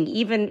wasting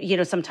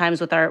even,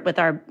 sometimes with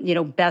our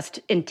best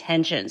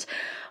intentions.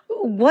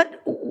 What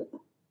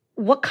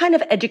kind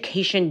of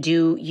education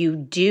do you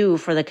do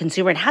for the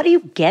consumer, and how do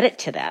you get it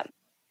to them?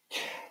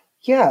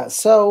 Yeah,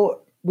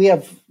 so we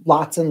have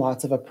lots and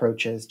lots of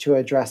approaches to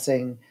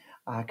addressing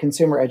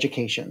consumer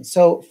education.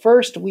 So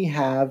first, we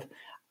have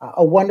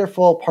a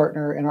wonderful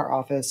partner in our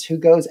office who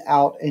goes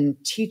out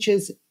and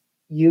teaches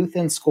youth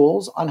in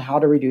schools on how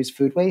to reduce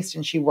food waste.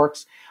 And she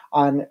works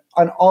on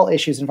all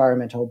issues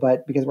environmental,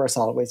 but because we're a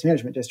solid waste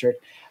management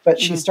district, but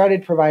she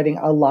started providing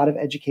a lot of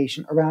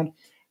education around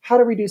how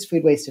to reduce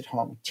food waste at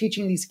home,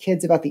 teaching these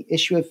kids about the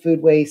issue of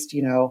food waste.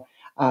 In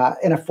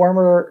a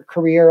former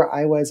career,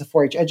 I was a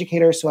 4-H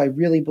educator, so I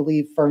really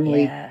believe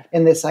firmly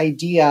in this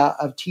idea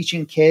of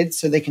teaching kids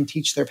so they can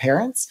teach their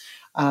parents.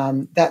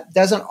 That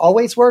doesn't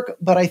always work,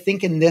 but I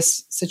think in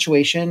this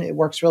situation, it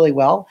works really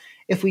well.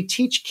 If we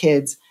teach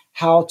kids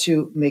how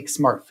to make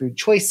smart food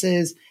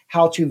choices,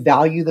 how to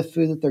value the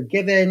food that they're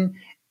given,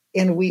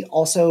 and we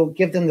also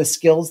give them the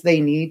skills they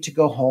need to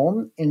go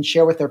home and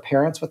share with their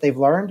parents what they've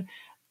learned,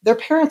 their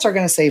parents are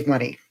going to save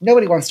money.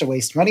 Nobody wants to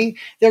waste money.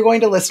 They're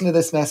going to listen to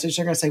this message.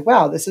 They're going to say,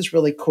 wow, this is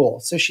really cool.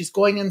 So she's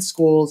going in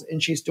schools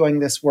and she's doing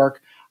this work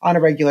on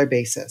a regular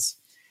basis.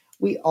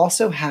 We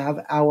also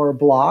have our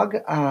blog,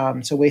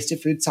 so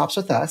Wasted Food Stops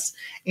With Us,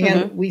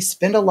 and we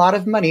spend a lot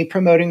of money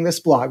promoting this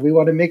blog. We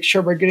want to make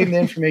sure we're getting the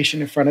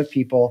information in front of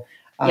people.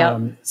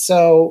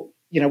 So,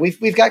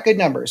 we've got good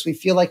numbers. We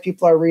feel like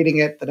people are reading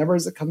it. The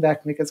numbers that come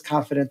back make us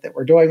confident that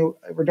we're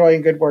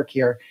doing good work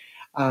here.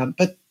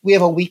 But we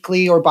have a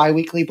weekly or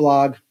biweekly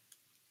blog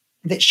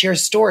that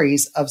shares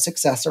stories of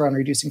success around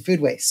reducing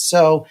food waste.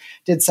 So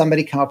did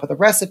somebody come up with a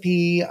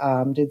recipe?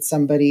 Did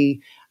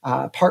somebody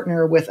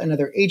partner with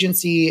another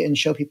agency and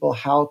show people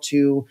how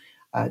to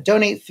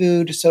donate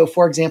food? So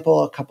for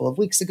example, a couple of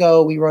weeks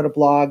ago, we wrote a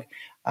blog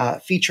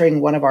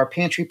featuring one of our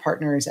pantry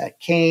partners at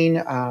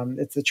Kane.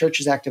 It's the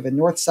Churches Active in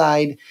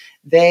Northside.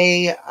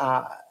 They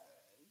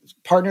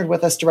partnered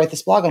with us to write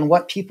this blog on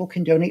what people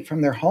can donate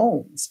from their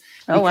homes.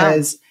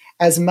 Because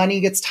as money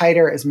gets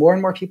tighter, as more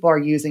and more people are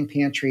using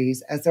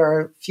pantries, as there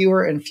are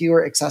fewer and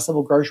fewer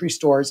accessible grocery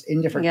stores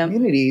in different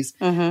communities,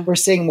 we're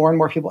seeing more and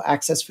more people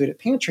access food at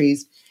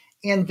pantries.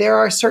 And there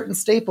are certain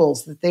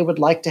staples that they would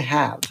like to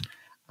have.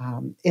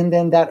 And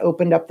then that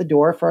opened up the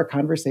door for a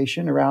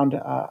conversation around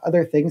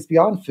other things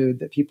beyond food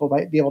that people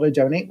might be able to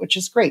donate, which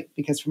is great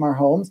because from our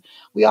homes,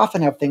 we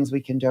often have things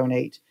we can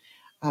donate.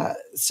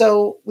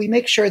 So we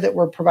make sure that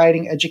we're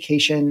providing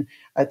education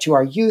to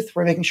our youth.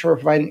 We're making sure we're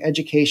providing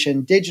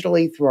education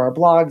digitally through our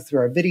blogs, through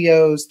our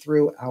videos,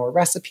 through our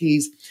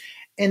recipes.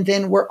 And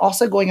then we're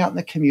also going out in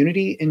the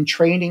community and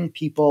training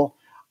people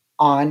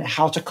on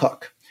how to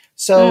cook.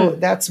 So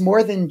that's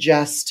more than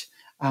just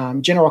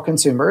general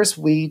consumers.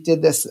 We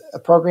did this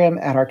program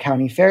at our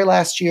county fair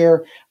last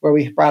year where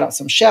we brought out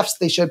some chefs.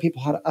 They showed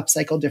people how to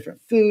upcycle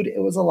different food.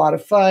 It was a lot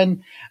of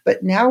fun.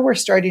 But now we're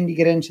starting to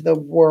get into the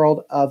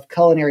world of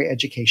culinary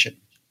education.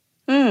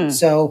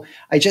 So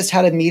I just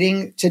had a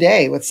meeting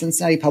today with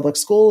Cincinnati Public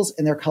Schools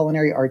and their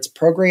culinary arts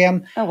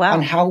program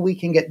on how we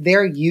can get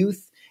their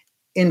youth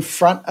in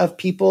front of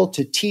people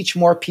to teach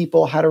more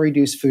people how to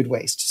reduce food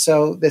waste.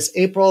 So this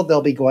April,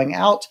 they'll be going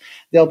out.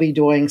 They'll be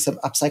doing some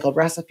upcycled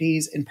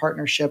recipes in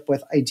partnership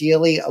with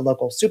ideally a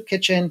local soup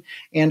kitchen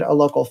and a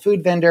local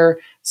food vendor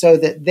so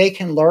that they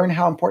can learn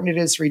how important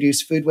it is to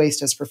reduce food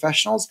waste as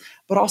professionals,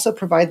 but also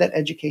provide that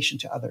education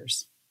to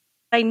others.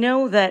 I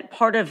know that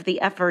part of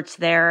the efforts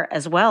there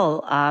as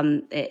well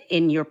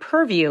in your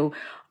purview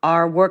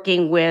are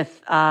working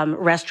with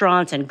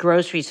restaurants and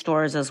grocery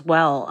stores as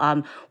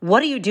well.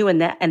 What do you do in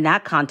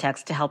that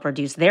context to help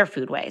reduce their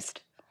food waste?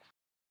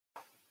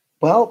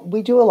 Well,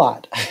 we do a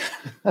lot.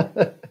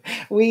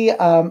 We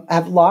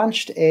have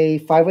launched a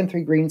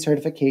 513 Green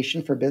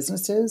certification for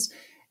businesses.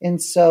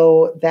 And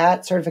so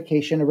that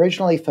certification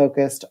originally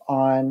focused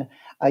on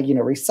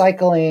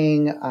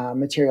recycling,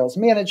 materials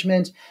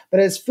management. But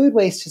as food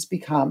waste has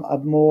become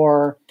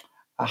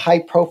a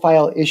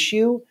high-profile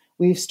issue,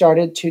 we've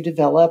started to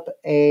develop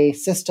a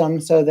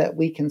system so that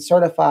we can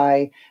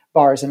certify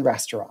bars and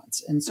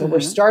restaurants. And so we're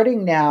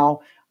starting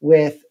now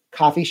with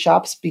coffee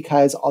shops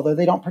because although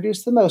they don't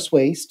produce the most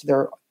waste,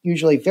 they're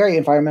usually very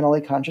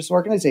environmentally conscious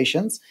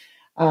organizations.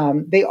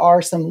 They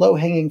are some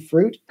low-hanging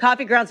fruit.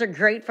 Coffee grounds are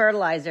great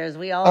fertilizers.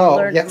 We all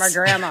learned from our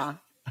grandma.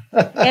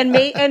 and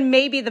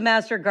maybe the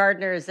master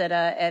gardeners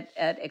at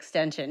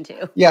Extension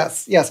too.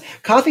 Yes.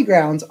 Coffee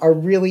grounds are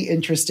really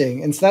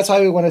interesting. And so that's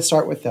why we want to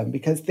start with them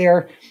because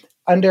they're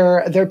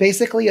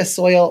basically a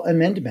soil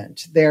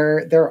amendment.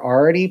 They're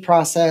already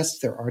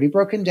processed. They're already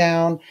broken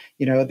down.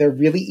 They're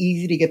really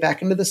easy to get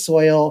back into the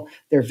soil.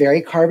 They're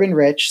very carbon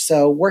rich.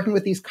 So working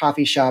with these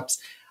coffee shops,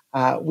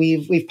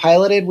 we've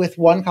piloted with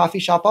one coffee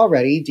shop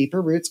already,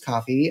 Deeper Roots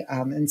Coffee,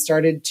 and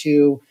started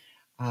to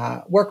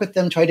work with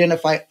them to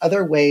identify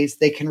other ways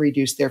they can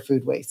reduce their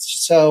food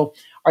waste. So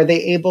are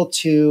they able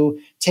to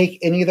take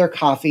any of their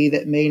coffee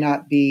that may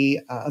not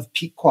be of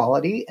peak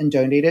quality and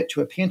donate it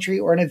to a pantry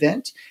or an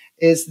event?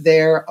 Is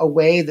there a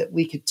way that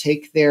we could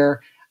take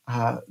their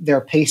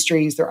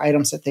pastries, their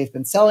items that they've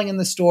been selling in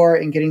the store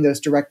and getting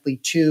those directly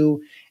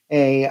to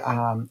a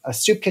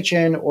soup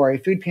kitchen or a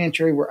food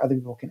pantry where other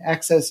people can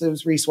access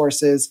those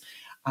resources?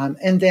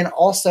 And then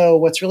also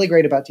what's really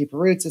great about Deeper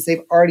Roots is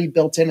they've already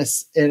built in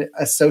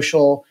a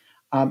social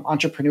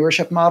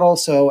entrepreneurship model.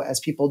 So as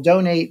people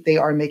donate, they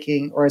are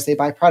making, or as they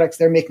buy products,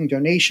 they're making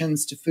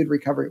donations to food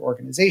recovery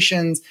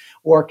organizations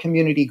or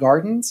community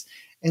gardens.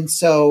 And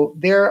so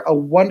they're a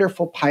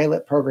wonderful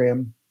pilot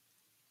program.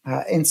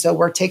 And so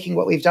we're taking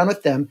what we've done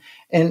with them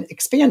and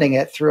expanding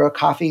it through a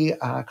coffee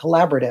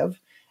collaborative.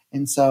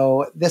 And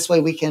so this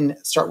way we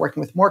can start working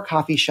with more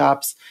coffee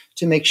shops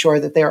to make sure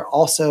that they're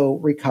also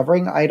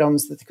recovering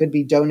items that could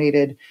be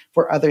donated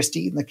for others to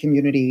eat in the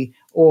community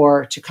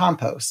or to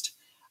compost.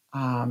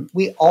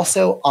 We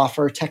also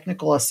offer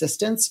technical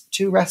assistance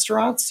to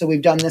restaurants. So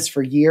we've done this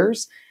for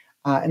years.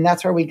 And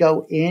that's where we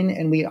go in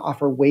and we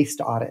offer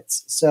waste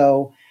audits.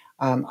 So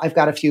I've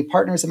got a few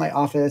partners in my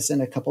office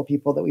and a couple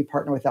people that we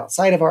partner with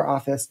outside of our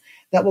office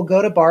that will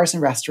go to bars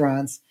and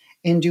restaurants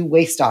and do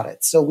waste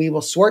audits. So we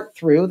will sort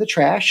through the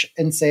trash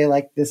and say,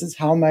 like, this is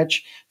how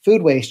much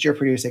food waste you're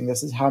producing.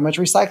 This is how much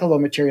recyclable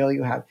material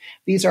you have.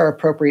 These are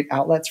appropriate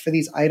outlets for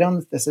these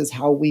items. This is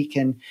how we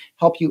can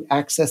help you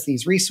access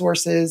these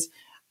resources.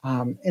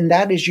 And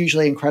that is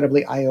usually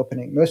incredibly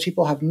eye-opening. Most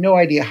people have no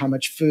idea how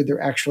much food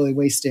they're actually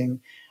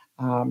wasting.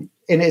 And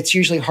it's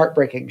usually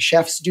heartbreaking.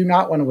 Chefs do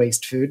not want to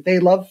waste food. They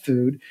love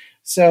food.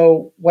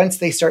 So once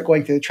they start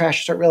going through the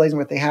trash, start realizing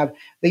what they have,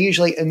 they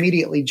usually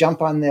immediately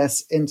jump on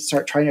this and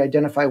start trying to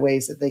identify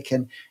ways that they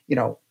can,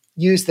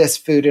 use this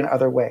food in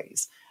other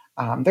ways.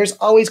 There's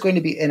always going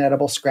to be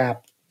inedible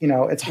scrap.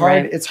 It's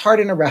hard. Right. It's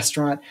hard in a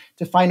restaurant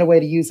to find a way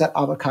to use that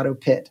avocado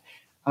pit.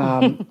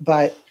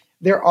 But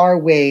there are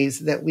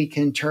ways that we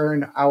can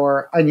turn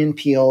our onion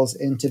peels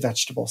into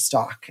vegetable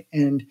stock.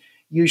 And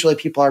usually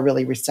people are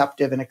really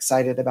receptive and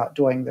excited about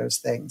doing those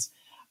things.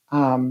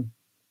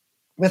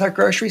 With our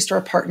grocery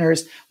store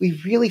partners, we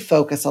really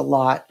focus a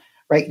lot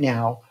right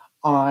now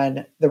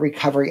on the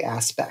recovery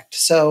aspect.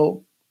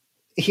 So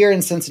here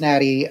in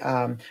Cincinnati,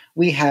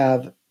 we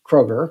have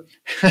Kroger.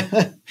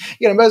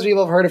 Most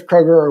people have heard of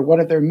Kroger or one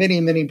of their many,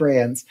 many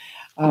brands.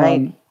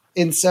 Right.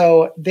 And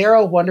so they're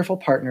a wonderful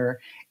partner,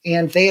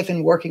 and they have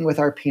been working with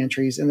our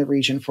pantries in the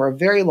region for a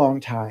very long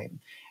time.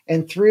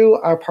 And through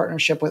our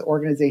partnership with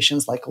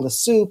organizations like Le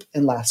Soup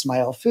and Last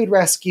Mile Food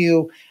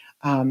Rescue,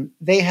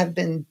 they have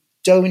been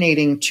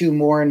donating to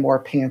more and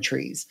more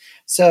pantries.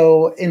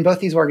 So in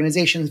both these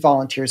organizations,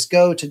 volunteers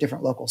go to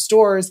different local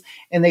stores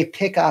and they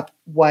pick up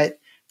what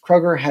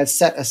Kroger has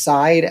set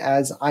aside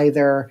as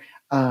either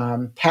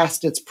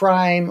past its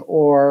prime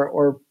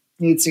or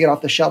needs to get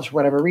off the shelves for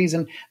whatever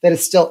reason that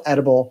is still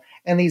edible.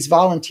 And these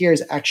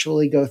volunteers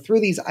actually go through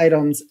these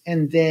items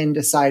and then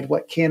decide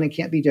what can and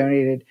can't be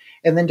donated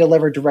and then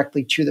deliver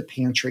directly to the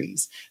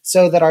pantries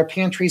so that our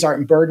pantries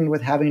aren't burdened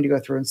with having to go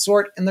through and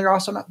sort. And they're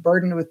also not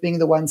burdened with being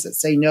the ones that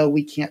say, no,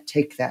 we can't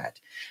take that.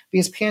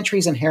 Because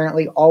pantries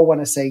inherently all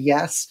want to say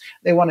yes.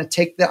 They want to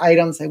take the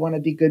items. They want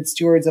to be good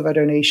stewards of a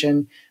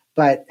donation.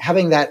 But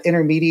having that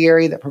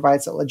intermediary that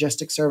provides that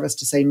logistic service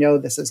to say, no,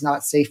 this is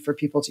not safe for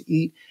people to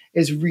eat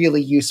is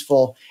really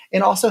useful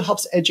and also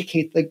helps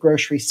educate the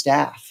grocery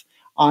staff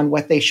on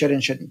what they should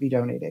and shouldn't be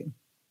donating.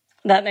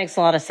 That makes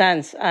a lot of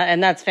sense.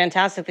 And that's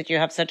fantastic that you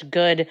have such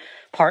good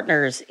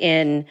partners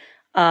in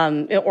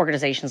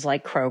organizations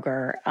like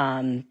Kroger.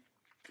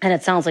 And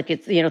it sounds like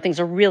it's, things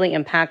are really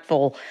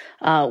impactful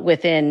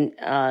within,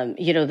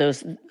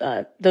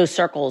 those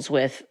circles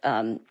with,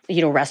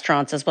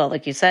 restaurants as well.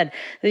 Like you said,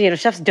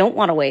 chefs don't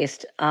want to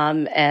waste.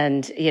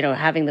 And,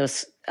 having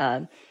those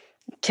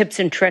tips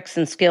and tricks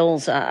and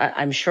skills,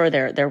 I'm sure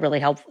they're really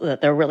helpful.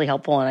 They're really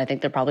helpful, and I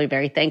think they're probably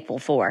very thankful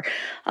for.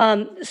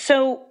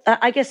 So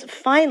I guess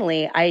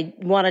finally, I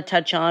want to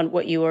touch on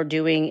what you are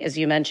doing, as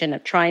you mentioned,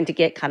 of trying to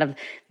get kind of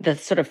the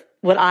sort of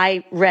what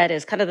I read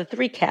as kind of the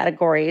three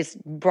categories,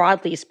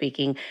 broadly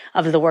speaking,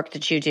 of the work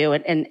that you do,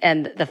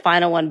 and the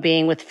final one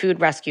being with food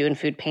rescue and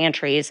food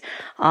pantries.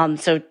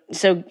 So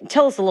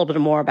tell us a little bit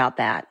more about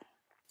that.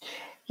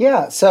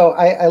 Yeah, so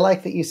I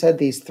like that you said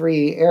these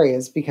three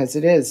areas because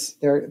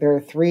there are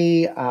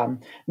three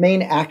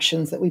main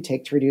actions that we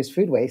take to reduce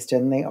food waste,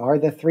 and they are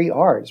the three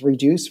R's: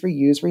 reduce,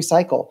 reuse,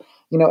 recycle.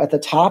 At the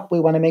top, we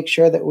want to make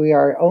sure that we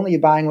are only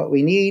buying what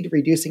we need,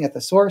 reducing at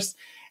the source,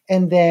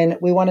 and then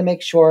we want to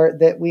make sure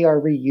that we are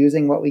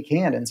reusing what we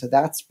can. And so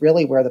that's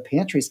really where the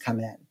pantries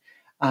come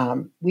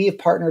in. We have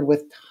partnered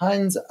with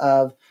tons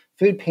of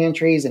food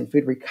pantries and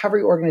food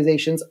recovery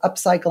organizations,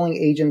 upcycling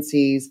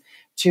agencies,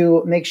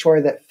 to make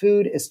sure that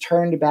food is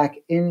turned back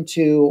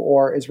into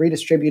or is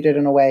redistributed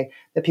in a way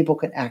that people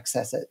can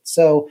access it.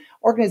 So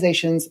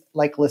organizations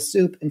like Le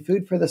Soup and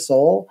Food for the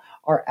Soul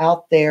are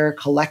out there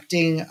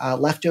collecting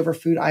leftover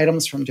food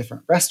items from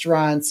different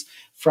restaurants,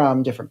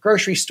 from different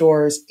grocery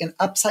stores, and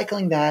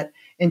upcycling that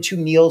into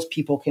meals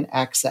people can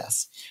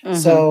access. Mm-hmm.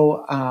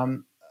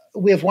 So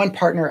we have one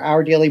partner,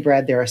 Our Daily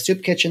Bread. They're a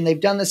soup kitchen. They've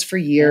done this for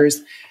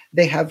years.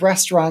 They have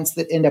restaurants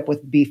that end up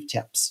with beef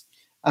tips.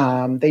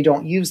 They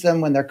don't use them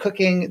when they're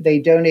cooking. They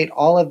donate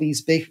all of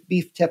these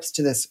beef tips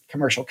to this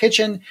commercial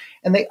kitchen,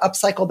 and they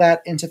upcycle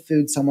that into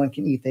food someone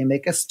can eat. They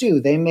make a stew.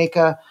 They make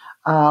a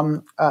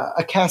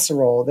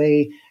casserole.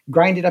 They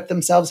grind it up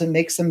themselves and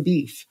make some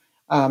beef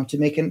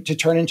to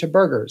turn into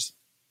burgers.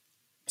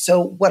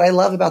 So what I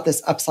love about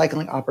this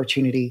upcycling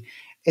opportunity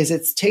is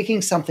it's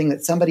taking something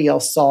that somebody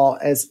else saw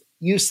as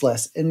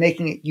useless and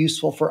making it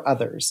useful for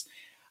others.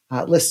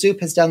 Le Soup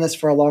has done this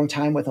for a long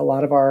time with a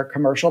lot of our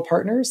commercial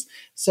partners.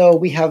 So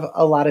we have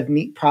a lot of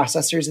meat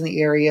processors in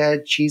the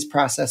area, cheese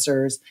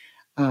processors,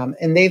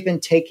 and they've been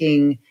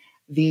taking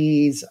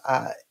these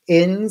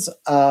ends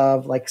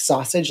of like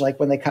sausage, like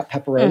when they cut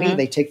pepperoni,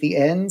 they take the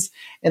ends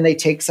and they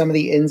take some of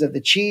the ends of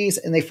the cheese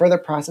and they further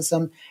process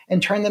them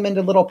and turn them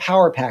into little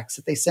power packs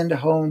that they send to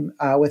home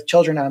with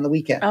children on the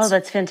weekends. Oh,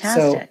 that's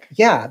fantastic. So,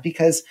 yeah,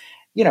 because,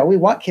 we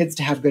want kids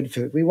to have good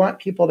food. We want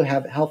people to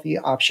have healthy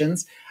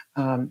options.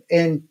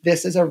 And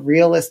this is a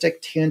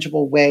realistic,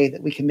 tangible way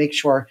that we can make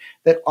sure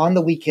that on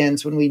the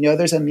weekends, when we know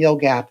there's a meal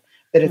gap,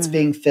 that it's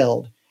being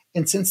filled.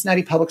 And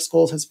Cincinnati Public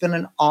Schools has been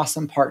an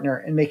awesome partner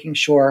in making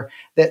sure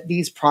that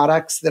these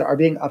products that are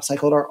being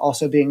upcycled are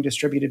also being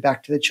distributed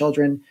back to the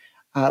children.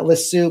 Le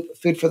Soup,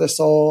 Food for the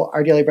Soul,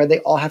 Our Daily Bread, they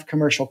all have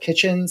commercial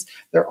kitchens.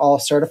 They're all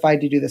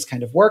certified to do this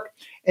kind of work.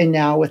 And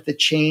now with the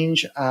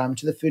change to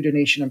the Food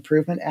Donation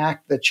Improvement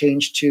Act, the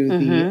change to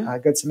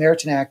the Good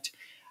Samaritan Act,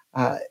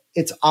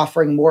 it's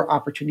offering more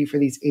opportunity for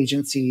these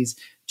agencies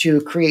to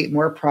create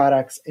more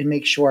products and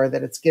make sure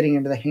that it's getting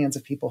into the hands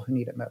of people who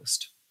need it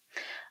most.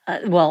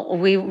 Well,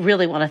 we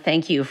really want to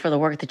thank you for the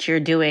work that you're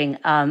doing.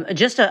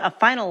 Just a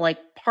final,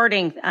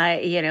 parting,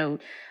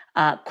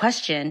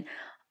 question.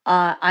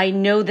 I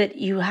know that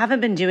you haven't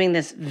been doing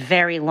this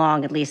very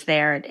long, at least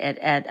there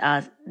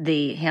at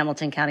the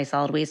Hamilton County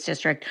Solid Waste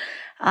District.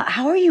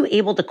 How are you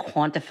able to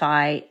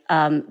quantify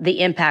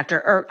the impact,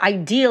 or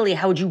ideally,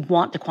 how would you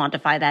want to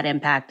quantify that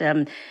impact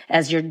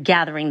as you're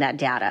gathering that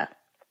data?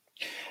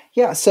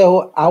 Yeah,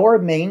 so our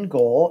main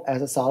goal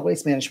as a solid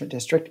waste management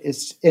district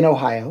in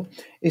Ohio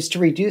is to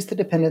reduce the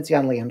dependency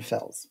on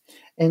landfills.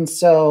 And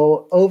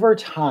so over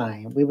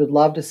time, we would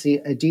love to see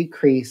a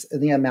decrease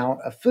in the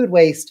amount of food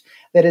waste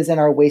that is in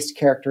our waste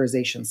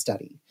characterization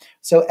study.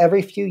 So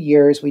every few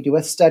years, we do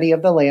a study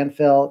of the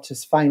landfill to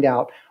find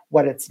out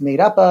what it's made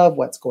up of,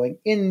 what's going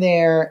in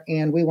there,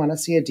 and we want to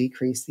see a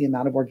decrease in the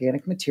amount of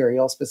organic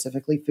material,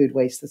 specifically food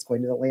waste that's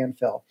going to the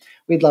landfill.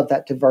 We'd love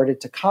that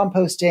diverted to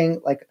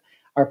composting, like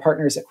our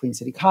partners at Queen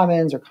City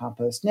Commons or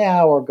Compost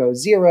Now or Go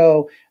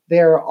Zero.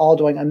 They're all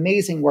doing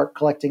amazing work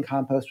collecting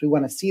compost. We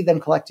want to see them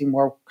collecting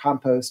more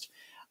compost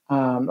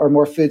or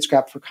more food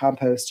scrap for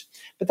compost.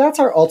 But that's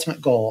our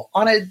ultimate goal.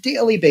 On a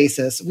daily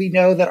basis, we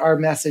know that our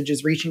message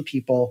is reaching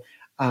people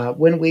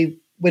when we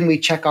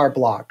check our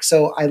blog.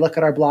 So I look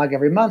at our blog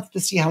every month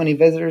to see how many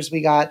visitors we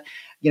got.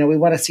 We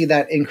want to see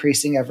that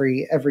increasing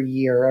every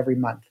year, every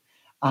month.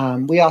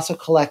 We also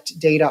collect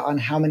data on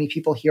how many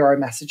people hear our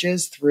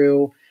messages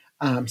through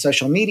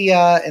social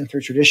media and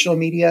through traditional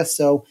media.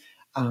 So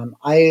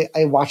I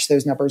watch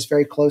those numbers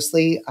very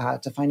closely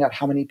to find out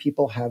how many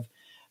people have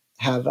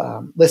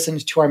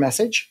listened to our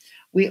message.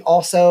 We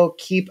also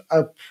keep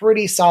a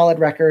pretty solid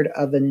record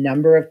of the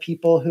number of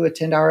people who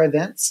attend our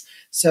events.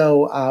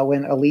 So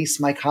when Elise,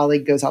 my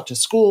colleague, goes out to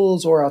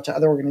schools or out to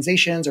other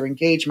organizations, or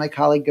Engage, my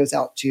colleague, goes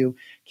out to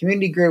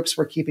community groups,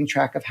 we're keeping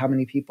track of how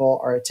many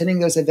people are attending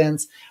those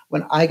events.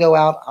 When I go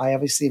out, I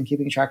obviously am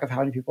keeping track of how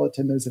many people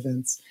attend those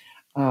events.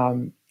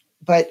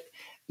 But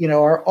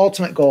our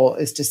ultimate goal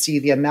is to see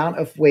the amount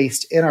of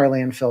waste in our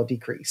landfill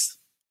decrease.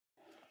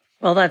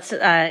 Well, that's,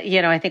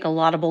 I think a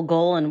laudable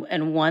goal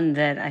and one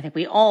that I think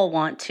we all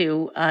want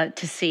to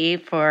see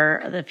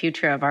for the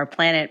future of our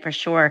planet, for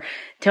sure.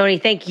 Tony,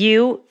 thank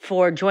you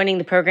for joining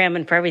the program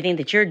and for everything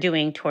that you're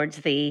doing towards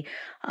the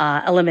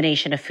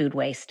elimination of food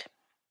waste.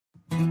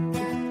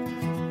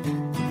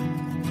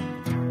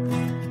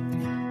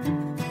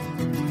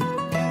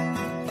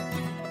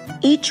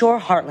 Eat Your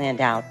Heartland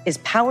Out is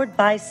powered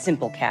by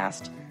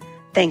Simplecast.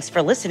 Thanks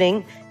for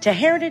listening to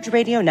Heritage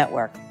Radio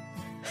Network,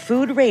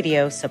 food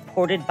radio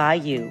supported by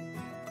you.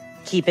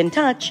 Keep in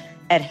touch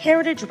at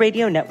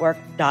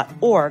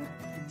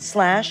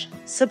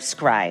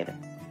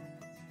heritageradionetwork.org/subscribe.